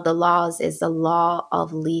 And one of the laws is the law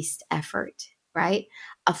of least effort, right?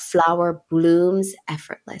 A flower blooms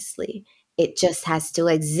effortlessly. It just has to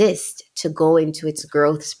exist to go into its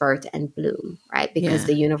growth spurt and bloom, right? Because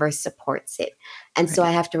the universe supports it. And so I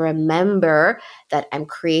have to remember that I'm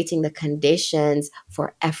creating the conditions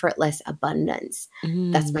for effortless abundance.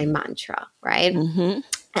 That's my mantra, right?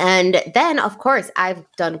 And then, of course, I've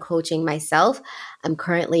done coaching myself. I'm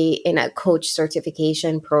currently in a coach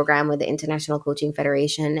certification program with the International Coaching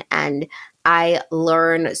Federation. And I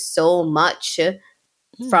learn so much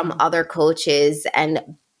from other coaches and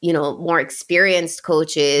more experienced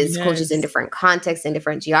coaches in different contexts and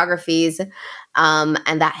different geographies.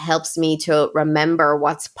 And that helps me to remember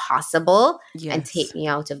what's possible and take me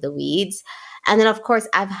out of the weeds. And then, of course,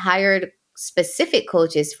 I've hired specific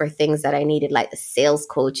coaches for things that I needed, like the sales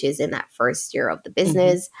coaches in that first year of the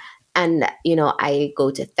business. And, I go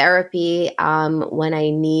to therapy when I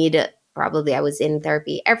need. Probably I was in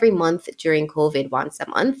therapy every month during COVID, once a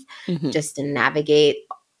month, just to navigate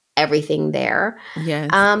everything there.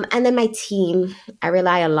 And then my team, I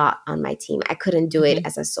rely a lot on my team. I couldn't do it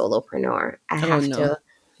as a solopreneur. I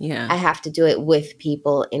have to do it with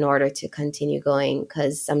people in order to continue going,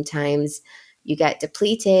 because sometimes you get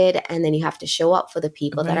depleted and then you have to show up for the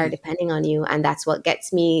people that are depending on you. And that's what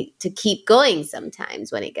gets me to keep going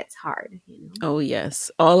sometimes when it gets hard. Oh,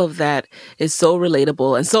 yes. All of that is so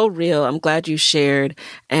relatable and so real. I'm glad you shared.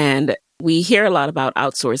 And we hear a lot about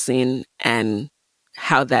outsourcing and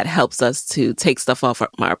how that helps us to take stuff off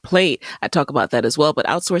our plate. I talk about that as well. But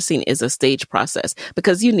outsourcing is a stage process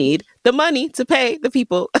because you need the money to pay the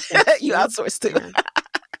people you outsource to.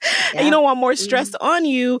 And you don't want more stress on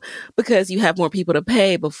you because you have more people to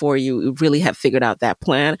pay before you really have figured out that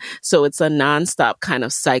plan. So it's a nonstop kind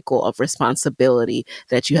of cycle of responsibility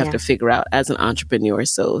that you have to figure out as an entrepreneur.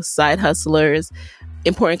 So side hustlers,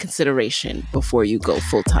 important consideration before you go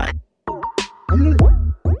full time.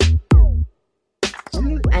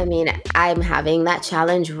 I mean, I'm having that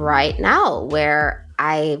challenge right now where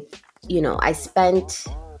I spent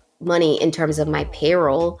money in terms of my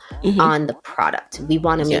payroll on the product. We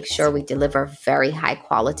want to make sure we deliver very high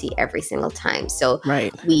quality every single time. So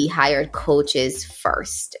we hired coaches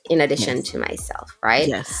first in addition to myself, right?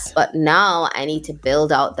 Yes. But now I need to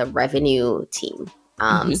build out the revenue team.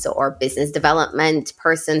 So our business development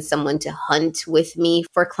person, someone to hunt with me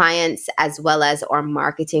for clients, as well as our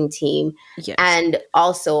marketing team and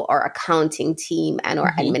also our accounting team and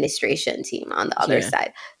our administration team on the other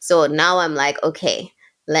side. So now I'm like, okay,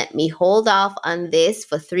 let me hold off on this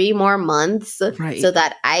for 3 more months so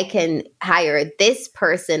that I can hire this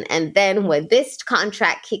person. And then when this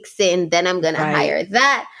contract kicks in, then I'm going to hire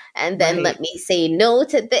that. And then let me say no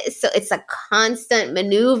to this. So it's a constant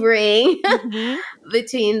maneuvering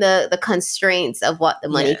between the constraints of what the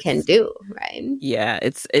money can do, right? Yeah,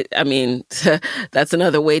 I mean, that's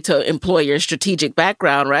another way to employ your strategic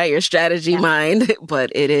background, right? Your strategy mind,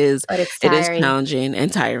 but it is challenging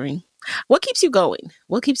and tiring. What keeps you going?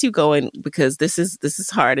 What keeps you going? Because this is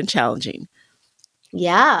hard and challenging.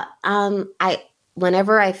 Yeah.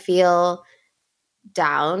 Whenever I feel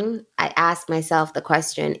down, I ask myself the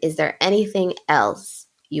question, is there anything else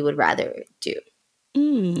you would rather do?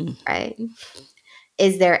 Right?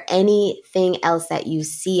 Is there anything else that you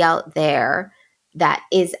see out there that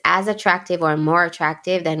is as attractive or more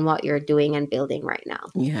attractive than what you're doing and building right now?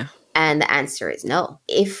 Yeah. And the answer is no.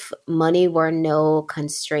 If money were no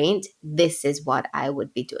constraint, this is what I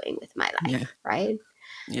would be doing with my life, right?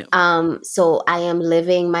 Yeah. So I am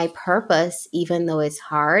living my purpose, even though it's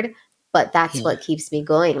hard, but that's what keeps me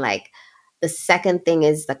going. Like, the second thing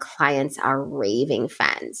is the clients are raving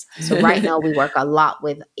fans. So right now we work a lot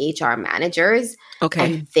with HR managers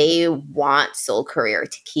and they want Soul Career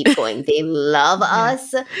to keep going. They love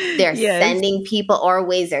us. They're sending people our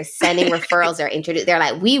ways. They're sending referrals. They're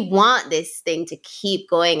like, we want this thing to keep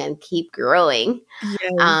going and keep growing.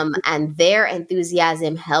 And their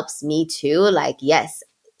enthusiasm helps me too. Like, yes,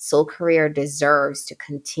 Soul Career deserves to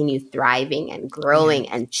continue thriving and growing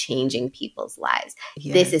and changing people's lives.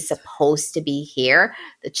 This is supposed to be here.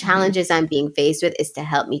 The challenges I'm being faced with is to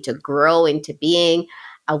help me to grow into being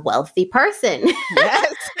a wealthy person.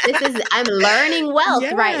 I'm learning wealth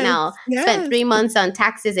right now. Spent 3 months on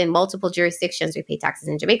taxes in multiple jurisdictions. We pay taxes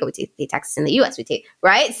in Jamaica. We pay taxes in the US.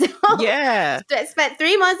 Right? So spent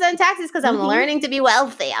 3 months on taxes because I'm learning to be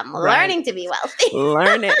wealthy. I'm learning to be wealthy.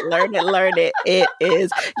 Learn it. It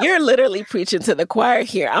is, you're literally preaching to the choir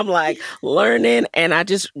here. I'm like learning, and I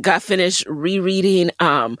just got finished rereading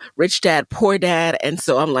Rich Dad, Poor Dad. And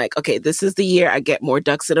so I'm like, okay, this is the year I get more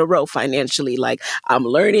ducks in a row financially. Like, I'm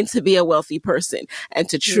learning to be a wealthy person and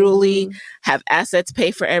to truly have assets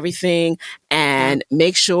pay for everything and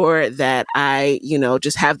make sure that I,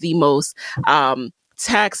 just have the most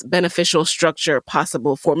tax beneficial structure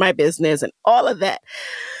possible for my business and all of that.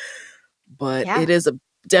 But it is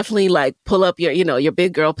definitely like pull up your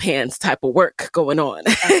big girl pants type of work going on.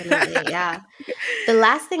 Definitely, yeah. The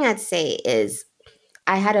last thing I'd say is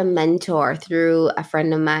I had a mentor through a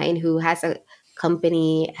friend of mine who has a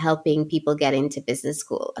company helping people get into business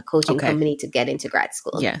school, a coaching company to get into grad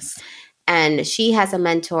school. Yes. And she has a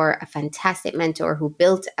mentor, a fantastic mentor, who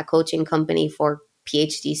built a coaching company for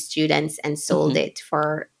PhD students and sold it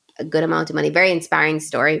for a good amount of money. Very inspiring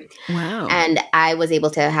story. Wow. And I was able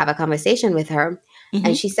to have a conversation with her.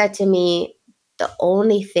 And she said to me, the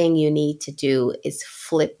only thing you need to do is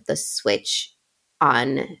flip the switch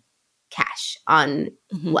on cash, on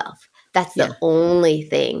wealth. That's the only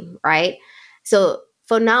thing, right? So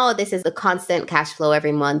for now, this is the constant cash flow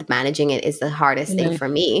every month. Managing it is the hardest thing for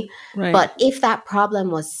me. Right. But if that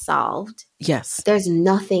problem was solved, there's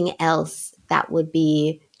nothing else that would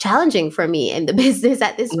be challenging for me in the business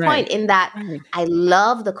at this point, in that I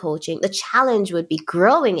love the coaching. The challenge would be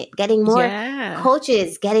growing it, getting more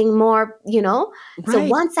coaches, getting more, So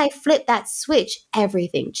once I flip that switch,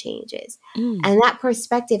 everything changes. And that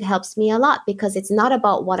perspective helps me a lot because it's not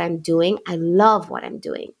about what I'm doing. I love what I'm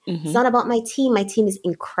doing. It's not about my team. My team is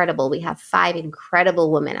incredible. We have 5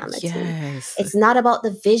 incredible women on the team. It's not about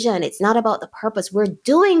the vision. It's not about the purpose. We're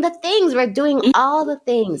doing the things. We're doing all the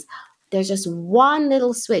things. There's just one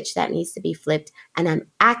little switch that needs to be flipped, and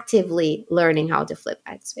I'm actively learning how to flip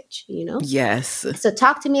that switch, Yes. So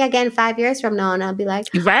talk to me again 5 years from now, and I'll be like,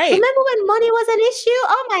 remember when money was an issue?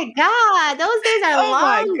 Oh my God, those days are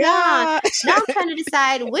long gone. Now I'm trying to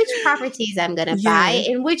decide which properties I'm going to buy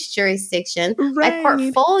in which jurisdiction. My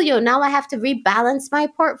portfolio, now I have to rebalance my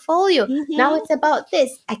portfolio. Now it's about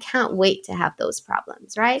this. I can't wait to have those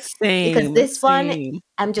problems, right? Because this one,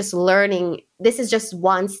 I'm just learning. This is just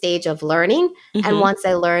one stage of learning. And once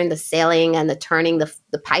I learn the sailing and the turning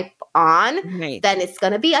the pipe on, then it's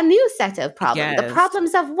going to be a new set of problems. The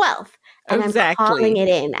problems of wealth. And Exactly. I'm calling it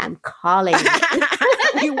in. I'm calling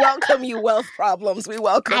it. We welcome you, wealth problems. We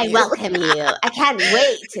welcome I you. welcome you. I can't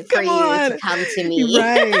wait for you to come to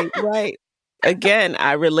me. Right. Again,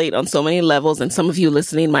 I relate on so many levels, and some of you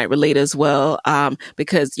listening might relate as well,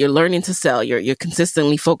 because you're learning to sell. You're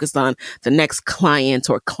consistently focused on the next client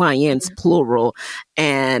or clients, plural,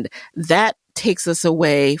 and that takes us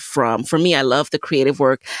away from, for me, I love the creative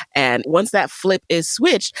work. And once that flip is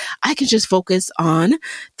switched, I can just focus on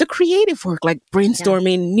the creative work, like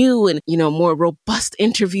brainstorming new and, more robust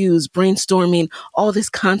interviews, brainstorming all this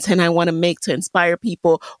content I want to make to inspire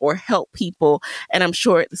people or help people. And I'm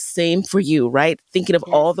sure it's the same for you, right? Thinking of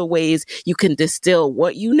all the ways you can distill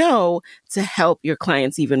what you know to help your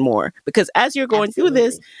clients even more. Because as you're going through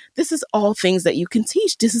this is all things that you can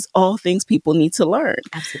teach. This is all things people need to learn.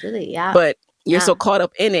 Absolutely. Yeah. But you're so caught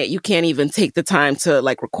up in it, you can't even take the time to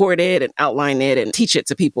record it and outline it and teach it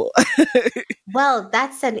to people. Well,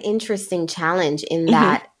 that's an interesting challenge in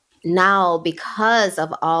that now, because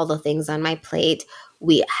of all the things on my plate,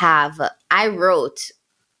 I wrote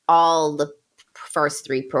all the first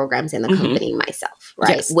 3 programs in the company myself,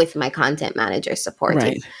 right? Yes. With my content manager supporting.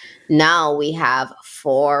 Right. Now we have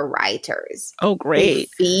 4 writers. Oh, great.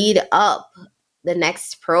 Who feed up the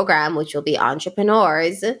next program, which will be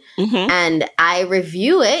entrepreneurs. And I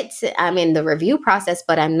review it. I'm in the review process,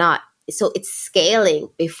 but I'm not. So it's scaling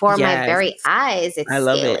before my very eyes. It's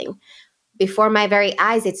scaling. It. Before my very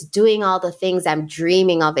eyes, it's doing all the things I'm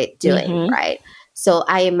dreaming of it doing, right? So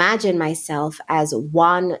I imagine myself as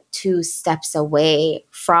 1-2 steps away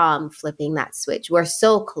from flipping that switch. We're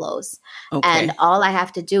so close. And all I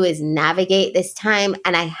have to do is navigate this time.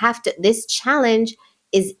 And this challenge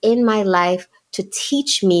is in my life to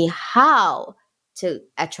teach me how to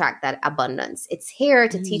attract that abundance. It's here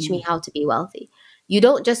to teach me how to be wealthy. You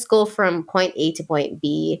don't just go from point A to point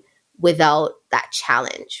B without that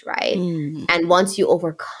challenge, right? And once you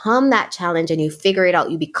overcome that challenge and you figure it out,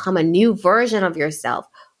 you become a new version of yourself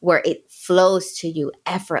where it flows to you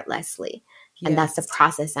effortlessly. Yes. And that's the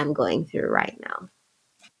process I'm going through right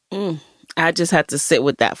now. I just had to sit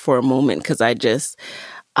with that for a moment because I just...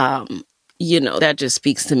 that just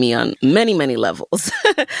speaks to me on many, many levels.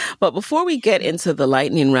 But before we get into the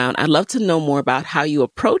lightning round, I'd love to know more about how you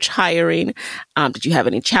approach hiring. Did you have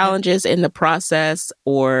any challenges in the process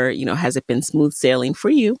or, has it been smooth sailing for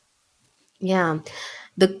you? Yeah.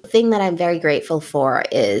 The thing that I'm very grateful for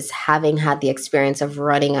is having had the experience of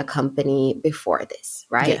running a company before this,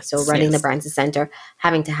 right? Yes, so running the Branson Center,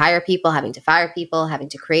 having to hire people, having to fire people, having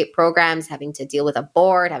to create programs, having to deal with a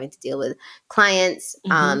board, having to deal with clients,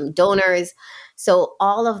 donors. So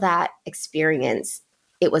all of that experience,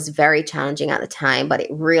 it was very challenging at the time, but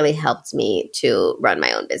it really helped me to run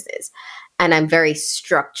my own business. And I'm very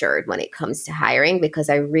structured when it comes to hiring because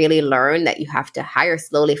I really learned that you have to hire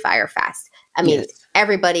slowly, fire fast. I mean,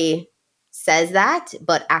 everybody says that,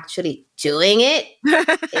 but actually doing it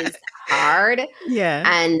is hard. Yeah.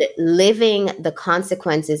 And living the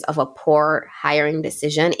consequences of a poor hiring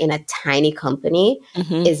decision in a tiny company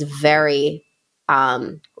is very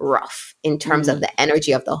rough in terms of the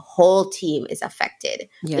energy of the whole team is affected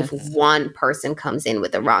if one person comes in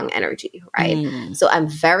with the wrong energy, right? So I'm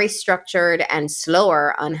very structured and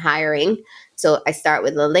slower on hiring. So I start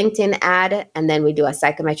with a LinkedIn ad, and then we do a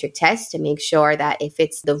psychometric test to make sure that if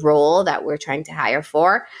it's the role that we're trying to hire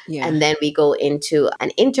for, and then we go into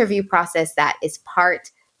an interview process that is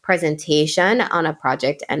part presentation on a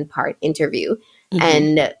project and part interview.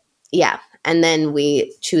 And and then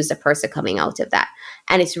we choose the person coming out of that.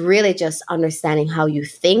 And it's really just understanding how you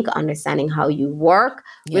think, understanding how you work,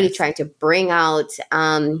 really trying to bring out,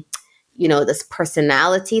 this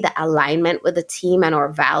personality, the alignment with the team and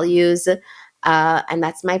our values. And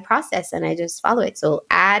that's my process. And I just follow it. So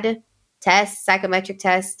ad, test, psychometric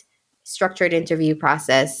test, structured interview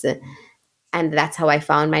process. And that's how I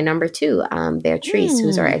found my number 2, Beatrice,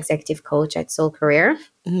 who's our executive coach at Soul Career.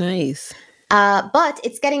 Nice. But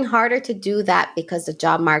it's getting harder to do that because the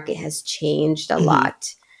job market has changed a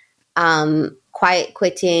lot. Quiet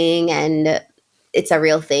quitting, and it's a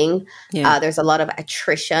real thing. There's a lot of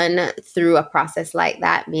attrition through a process like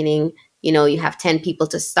that, meaning, you have 10 people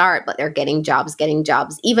to start, but they're getting jobs.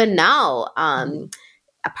 Even now,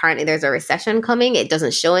 apparently there's a recession coming. It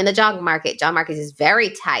doesn't show in the job market. Job market is very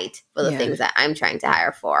tight for the things that I'm trying to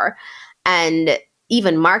hire for. And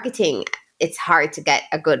even marketing, it's hard to get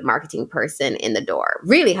a good marketing person in the door.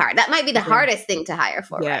 Really hard. That might be the hardest thing to hire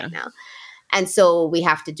for right now. And so we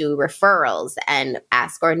have to do referrals and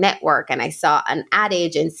ask our network. And I saw an ad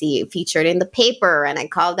agency featured in the paper and I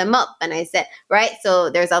called them up and I said, right. So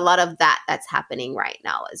there's a lot of that that's happening right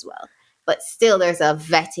now as well. but still there's a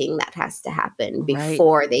vetting that has to happen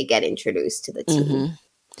before they get introduced to the team. Mm-hmm.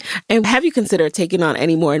 And have you considered taking on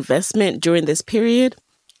any more investment during this period?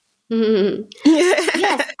 Mm-hmm.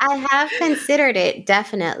 Yes, I have considered it,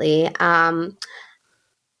 definitely. But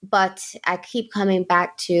I keep coming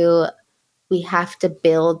back to, we have to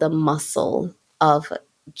build the muscle of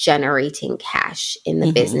generating cash in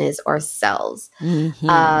the business ourselves.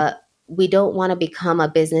 We don't want to become a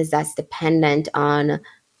business that's dependent on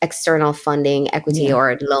external funding, equity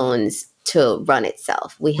or loans to run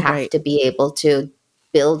itself. We have to be able to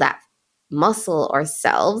build that muscle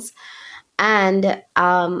ourselves. And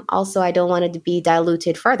also, I don't want it to be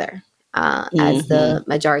diluted further as the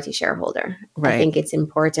majority shareholder. I think it's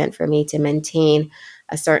important for me to maintain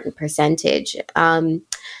a certain percentage.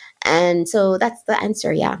 And so that's the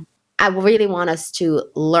answer. Yeah. I really want us to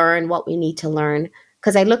learn what we need to learn,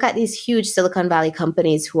 because I look at these huge Silicon Valley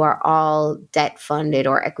companies who are all debt funded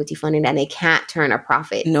or equity funded, and they can't turn a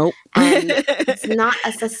profit. Nope. And it's not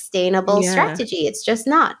a sustainable strategy. It's just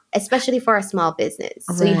not, especially for a small business.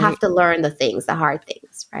 So you have to learn the hard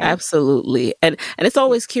things, right? Absolutely. And it's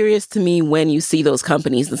always curious to me when you see those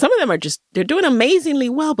companies, and some of them are they're doing amazingly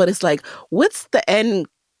well, but it's like, what's the end?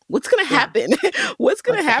 What's going to happen? What's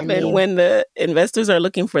going to happen when the investors are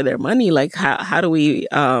looking for their money? Like, how do we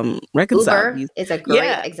reconcile Uber these? is a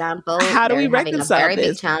great example. How do we reconcile having a very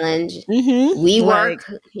big challenge. We work,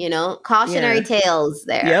 cautionary tales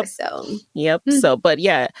there. So, but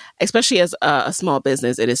yeah, especially as a small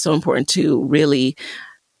business, it is so important to really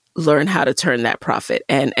learn how to turn that profit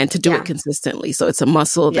and to do it consistently. So it's a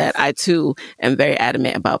muscle that I too am very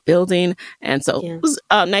adamant about building. And so it was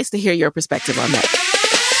nice to hear your perspective on that.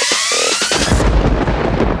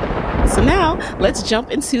 So now let's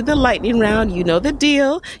jump into the lightning round. You know the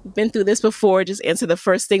deal. You've been through this before. Just answer the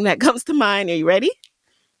first thing that comes to mind. Are you ready?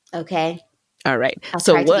 Okay. All right. I'll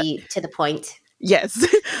try to be to the point. Yes.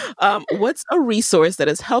 What's a resource that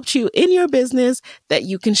has helped you in your business that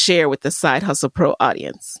you can share with the Side Hustle Pro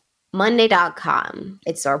audience? Monday.com.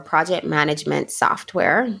 It's our project management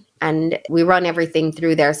software. And we run everything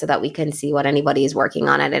through there so that we can see what anybody is working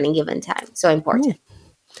on at any given time. So important.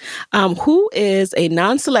 Who is a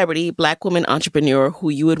non-celebrity Black woman entrepreneur who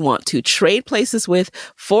you would want to trade places with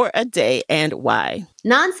for a day, and why?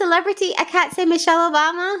 Non-celebrity? I can't say Michelle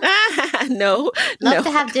Obama. No. Love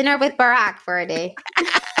to have dinner with Barack for a day.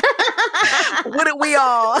 Wouldn't we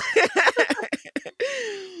all?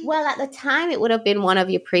 Well, at the time, it would have been one of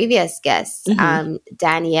your previous guests,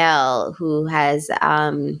 Danielle, who has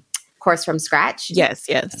Course from Scratch. Yes.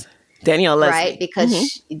 Danielle Leslie. Right?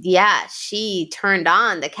 Because, she turned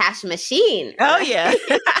on the cash machine. Oh, yeah.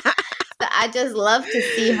 So I just love to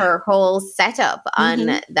see her whole setup on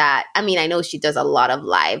that. I mean, I know she does a lot of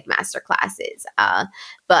live masterclasses,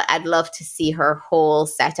 but I'd love to see her whole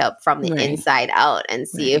setup from the inside out and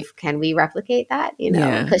see if can we replicate that,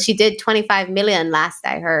 because she did 25 million last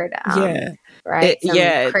I heard. Right?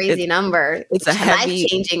 Crazy number. It's a heavy,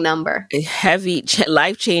 life-changing number. A heavy,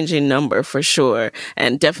 life-changing number for sure.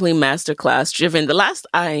 And definitely masterclass driven. The last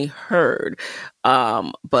I heard,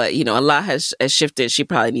 but a lot has shifted. She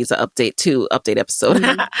probably needs an update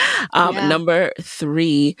episode. Number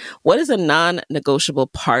 3, what is a non-negotiable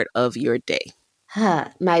part of your day?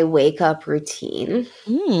 My wake-up routine,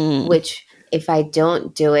 which if I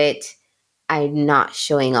don't do it, I'm not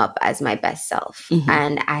showing up as my best self.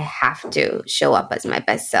 And I have to show up as my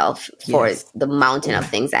best self for the mountain of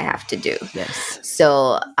things I have to do. Yes.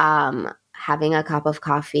 So having a cup of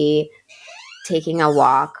coffee, taking a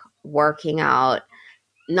walk, working out,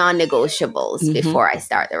 non-negotiables before I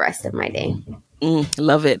start the rest of my day.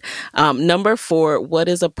 Love it. Number 4, what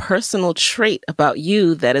is a personal trait about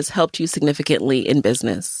you that has helped you significantly in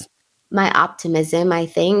business? My optimism, I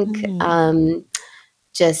think.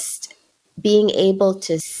 Just being able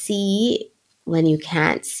to see when you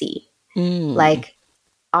can't see. Like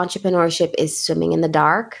entrepreneurship is swimming in the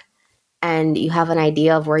dark, and you have an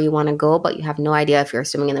idea of where you want to go, but you have no idea if you're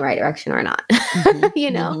swimming in the right direction or not,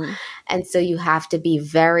 And so you have to be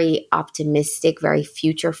very optimistic, very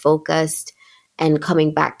future focused, and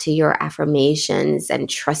coming back to your affirmations and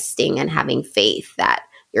trusting and having faith that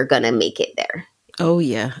you're going to make it there. Oh,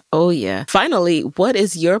 yeah. Finally, what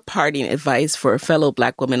is your parting advice for fellow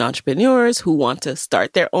Black women entrepreneurs who want to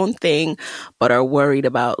start their own thing, but are worried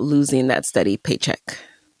about losing that steady paycheck?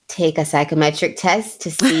 Take a psychometric test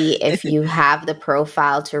to see if you have the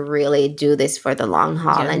profile to really do this for the long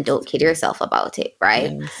haul, and don't kid yourself about it,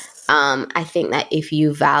 right? I think that if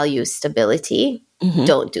you value stability,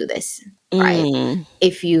 don't do this, right?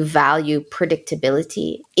 If you value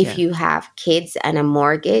predictability, if you have kids and a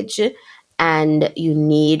mortgage and you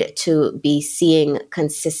need to be seeing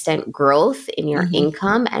consistent growth in your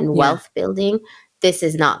income and wealth building, this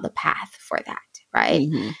is not the path for that, right?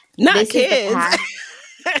 Not this kids. Is the path.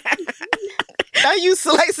 Now you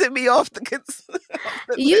slicing me off the kids.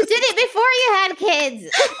 You did it before you had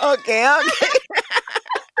kids. Okay.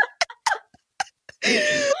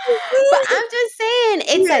 But I'm just saying,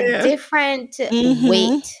 it's a different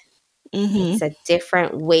weight. It's a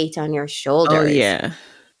different weight on your shoulders. Oh, yeah.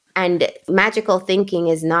 And magical thinking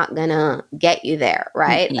is not going to get you there,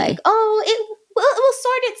 right? Like, oh, it will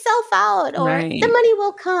sort itself out, or the money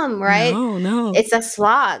will come, right? No. It's a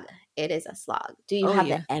slog. It is a slog. Do you have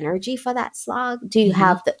the energy for that slog? Do you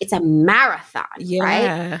have it's a marathon,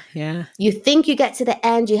 right? Yeah. You think you get to the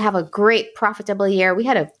end, you have a great profitable year. We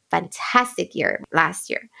had a fantastic year last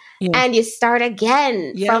year. And you start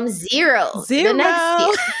again from zero. The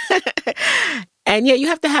next year. And you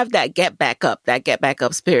have to have that get back up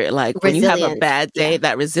spirit. Like when you have a bad day,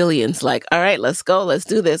 that resilience, like, all right, let's go, let's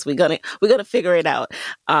do this. We're gonna figure it out.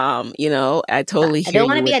 I totally hear you. I don't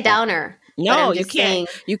want to be a downer. No, you can't.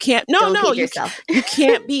 You can't. No, you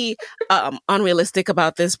can't be unrealistic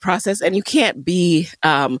about this process, and you can't be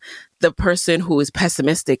the person who is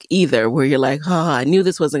pessimistic either, where you're like, oh, I knew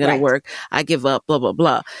this wasn't going to work. I give up, blah, blah,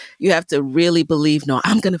 blah. You have to really believe, no,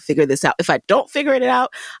 I'm going to figure this out. If I don't figure it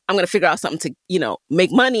out, I'm going to figure out something to,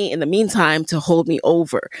 make money in the meantime to hold me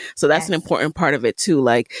over. So that's an important part of it too.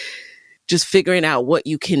 Like just figuring out what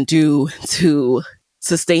you can do to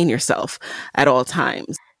sustain yourself at all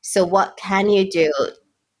times. So what can you do?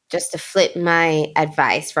 Just to flip my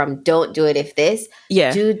advice from don't do it if this,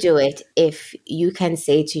 do it if you can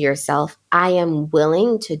say to yourself, I am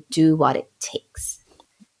willing to do what it takes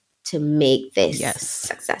to make this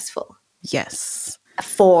successful. Yes.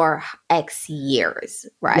 For X years,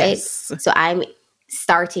 right? Yes. So I'm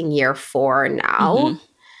starting year 4 now.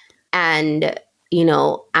 And,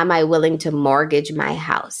 am I willing to mortgage my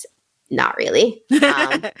house? Not really.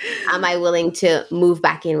 Am I willing to move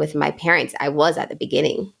back in with my parents? I was at the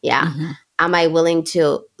beginning. Yeah. Am I willing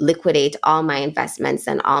to liquidate all my investments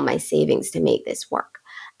and all my savings to make this work?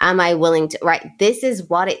 Am I willing to, right? This is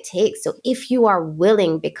what it takes. So if you are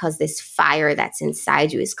willing, because this fire that's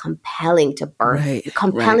inside you is compelling to birth,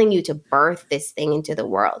 you to birth this thing into the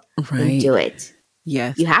world, then do it.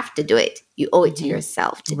 Yes. You have to do it. You owe it to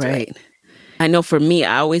yourself to do it. I know for me,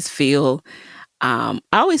 I always feel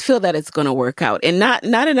that it's going to work out, and not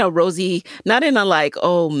in a rosy, not in a like,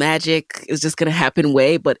 oh, magic is just going to happen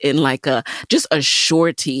way, but in like just a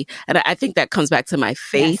surety. And I think that comes back to my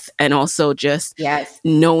faith and also just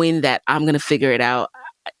knowing that I'm going to figure it out,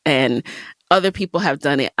 and other people have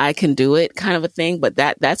done it. I can do it, kind of a thing. But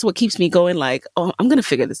that's what keeps me going. Like, oh, I'm going to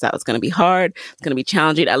figure this out. It's going to be hard. It's going to be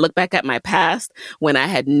challenging. I look back at my past when I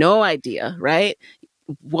had no idea, right,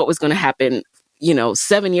 what was going to happen.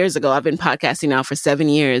 7 years ago, I've been podcasting now for 7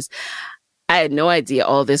 years. I had no idea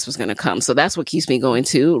all this was going to come. So that's what keeps me going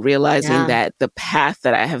too, realizing that the path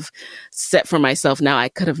that I have set for myself now, I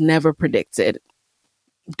could have never predicted.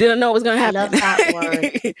 Didn't know it was going to happen. I love that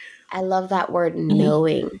word. I love that word,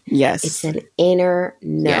 knowing. Yes. It's an inner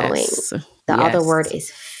knowing. Yes. The other word is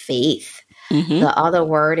faith. The other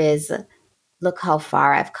word is, look how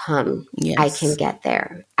far I've come. Yes. I can get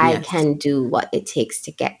there. I can do what it takes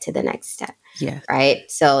to get to the next step. Yeah.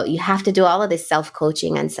 Right. So you have to do all of this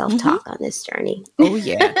self-coaching and self-talk on this journey. Oh,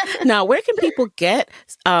 yeah. Now, where can people get,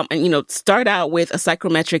 start out with a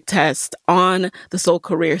psychometric test on the Soul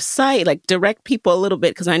Career site? Like direct people a little bit,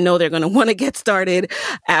 because I know they're going to want to get started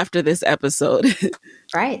after this episode.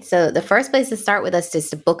 Right. So the first place to start with us is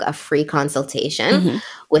to book a free consultation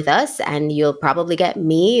with us. And you'll probably get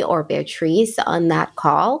me or Beatrice on that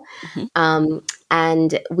call.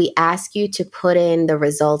 And we ask you to put in the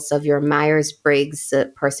results of your Myers-Briggs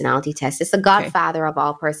personality test. It's the godfather of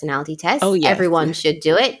all personality tests. Oh, yes. Everyone should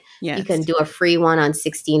do it. Yes. You can do a free one on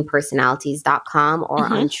 16personalities.com or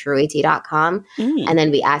on truity.com. And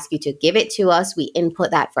then we ask you to give it to us. We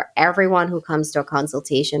input that for everyone who comes to a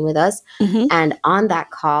consultation with us. And on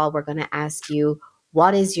that call, we're going to ask you,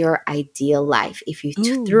 what is your ideal life? If you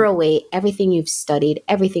threw away everything you've studied,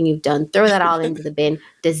 everything you've done, throw that all into the bin,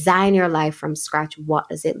 design your life from scratch. What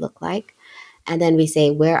does it look like? And then we say,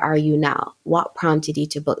 where are you now? What prompted you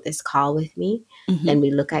to book this call with me? Then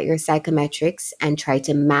we look at your psychometrics and try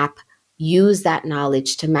to use that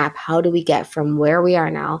knowledge to map how do we get from where we are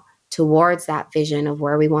now towards that vision of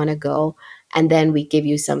where we want to go. And then we give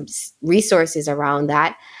you some resources around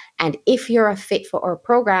that. And if you're a fit for our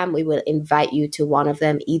program, we will invite you to one of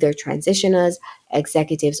them, either transitioners,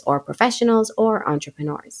 executives, or professionals, or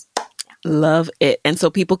entrepreneurs. Love it. And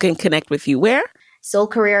so people can connect with you where?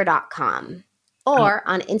 Soulcareer.com. Or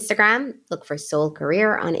on Instagram, look for Soul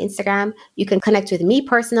Career on Instagram. You can connect with me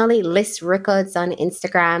personally, Liz Rickards on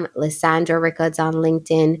Instagram, Lisandra Rickards on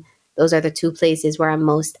LinkedIn. Those are the two places where I'm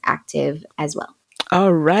most active as well.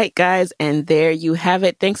 All right, guys. And there you have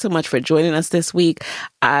it. Thanks so much for joining us this week.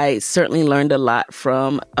 I certainly learned a lot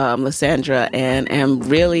from Lisandra and am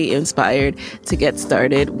really inspired to get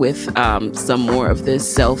started with some more of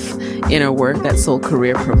this self-inner work that Soul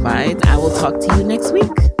Career provides. I will talk to you next week.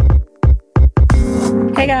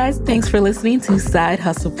 Hey guys, thanks for listening to Side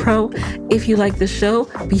Hustle Pro. If you like the show,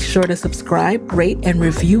 be sure to subscribe, rate, and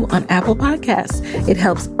review on Apple Podcasts. It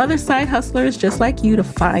helps other side hustlers just like you to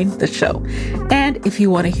find the show. And if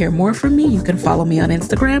you want to hear more from me, you can follow me on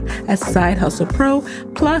Instagram at Side Hustle Pro.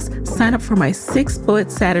 Plus, sign up for my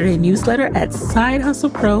 6-bullet Saturday newsletter at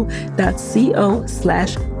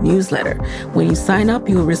sidehustlepro.co/newsletter. When you sign up,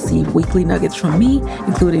 you will receive weekly nuggets from me,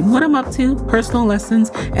 including what I'm up to, personal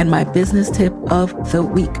lessons, and my business tip of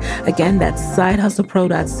the week. Again, that's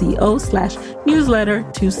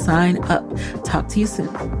sidehustlepro.co/newsletter to sign up. Talk to you soon.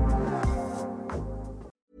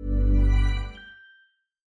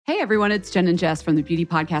 Hey everyone, it's Jen and Jess from the beauty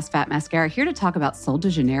podcast Fat Mascara here to talk about Sol de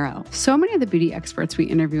Janeiro. So many of the beauty experts we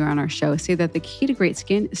interview on our show say that the key to great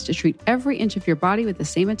skin is to treat every inch of your body with the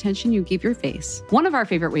same attention you give your face. One of our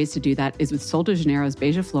favorite ways to do that is with Sol de Janeiro's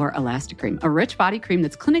Beija Flor Elastic Cream, a rich body cream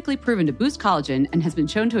that's clinically proven to boost collagen and has been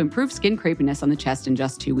shown to improve skin crepiness on the chest in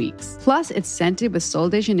just 2 weeks. Plus, it's scented with Sol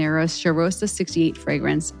de Janeiro's Charosta 68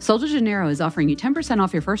 fragrance. Sol de Janeiro is offering you 10%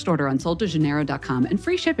 off your first order on soldejaneiro.com and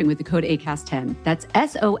free shipping with the code ACAST10. That's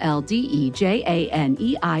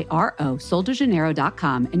SOLDEJANEIRO,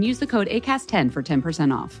 soldejaneiro.com, and use the code ACAST10 for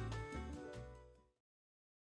 10% off.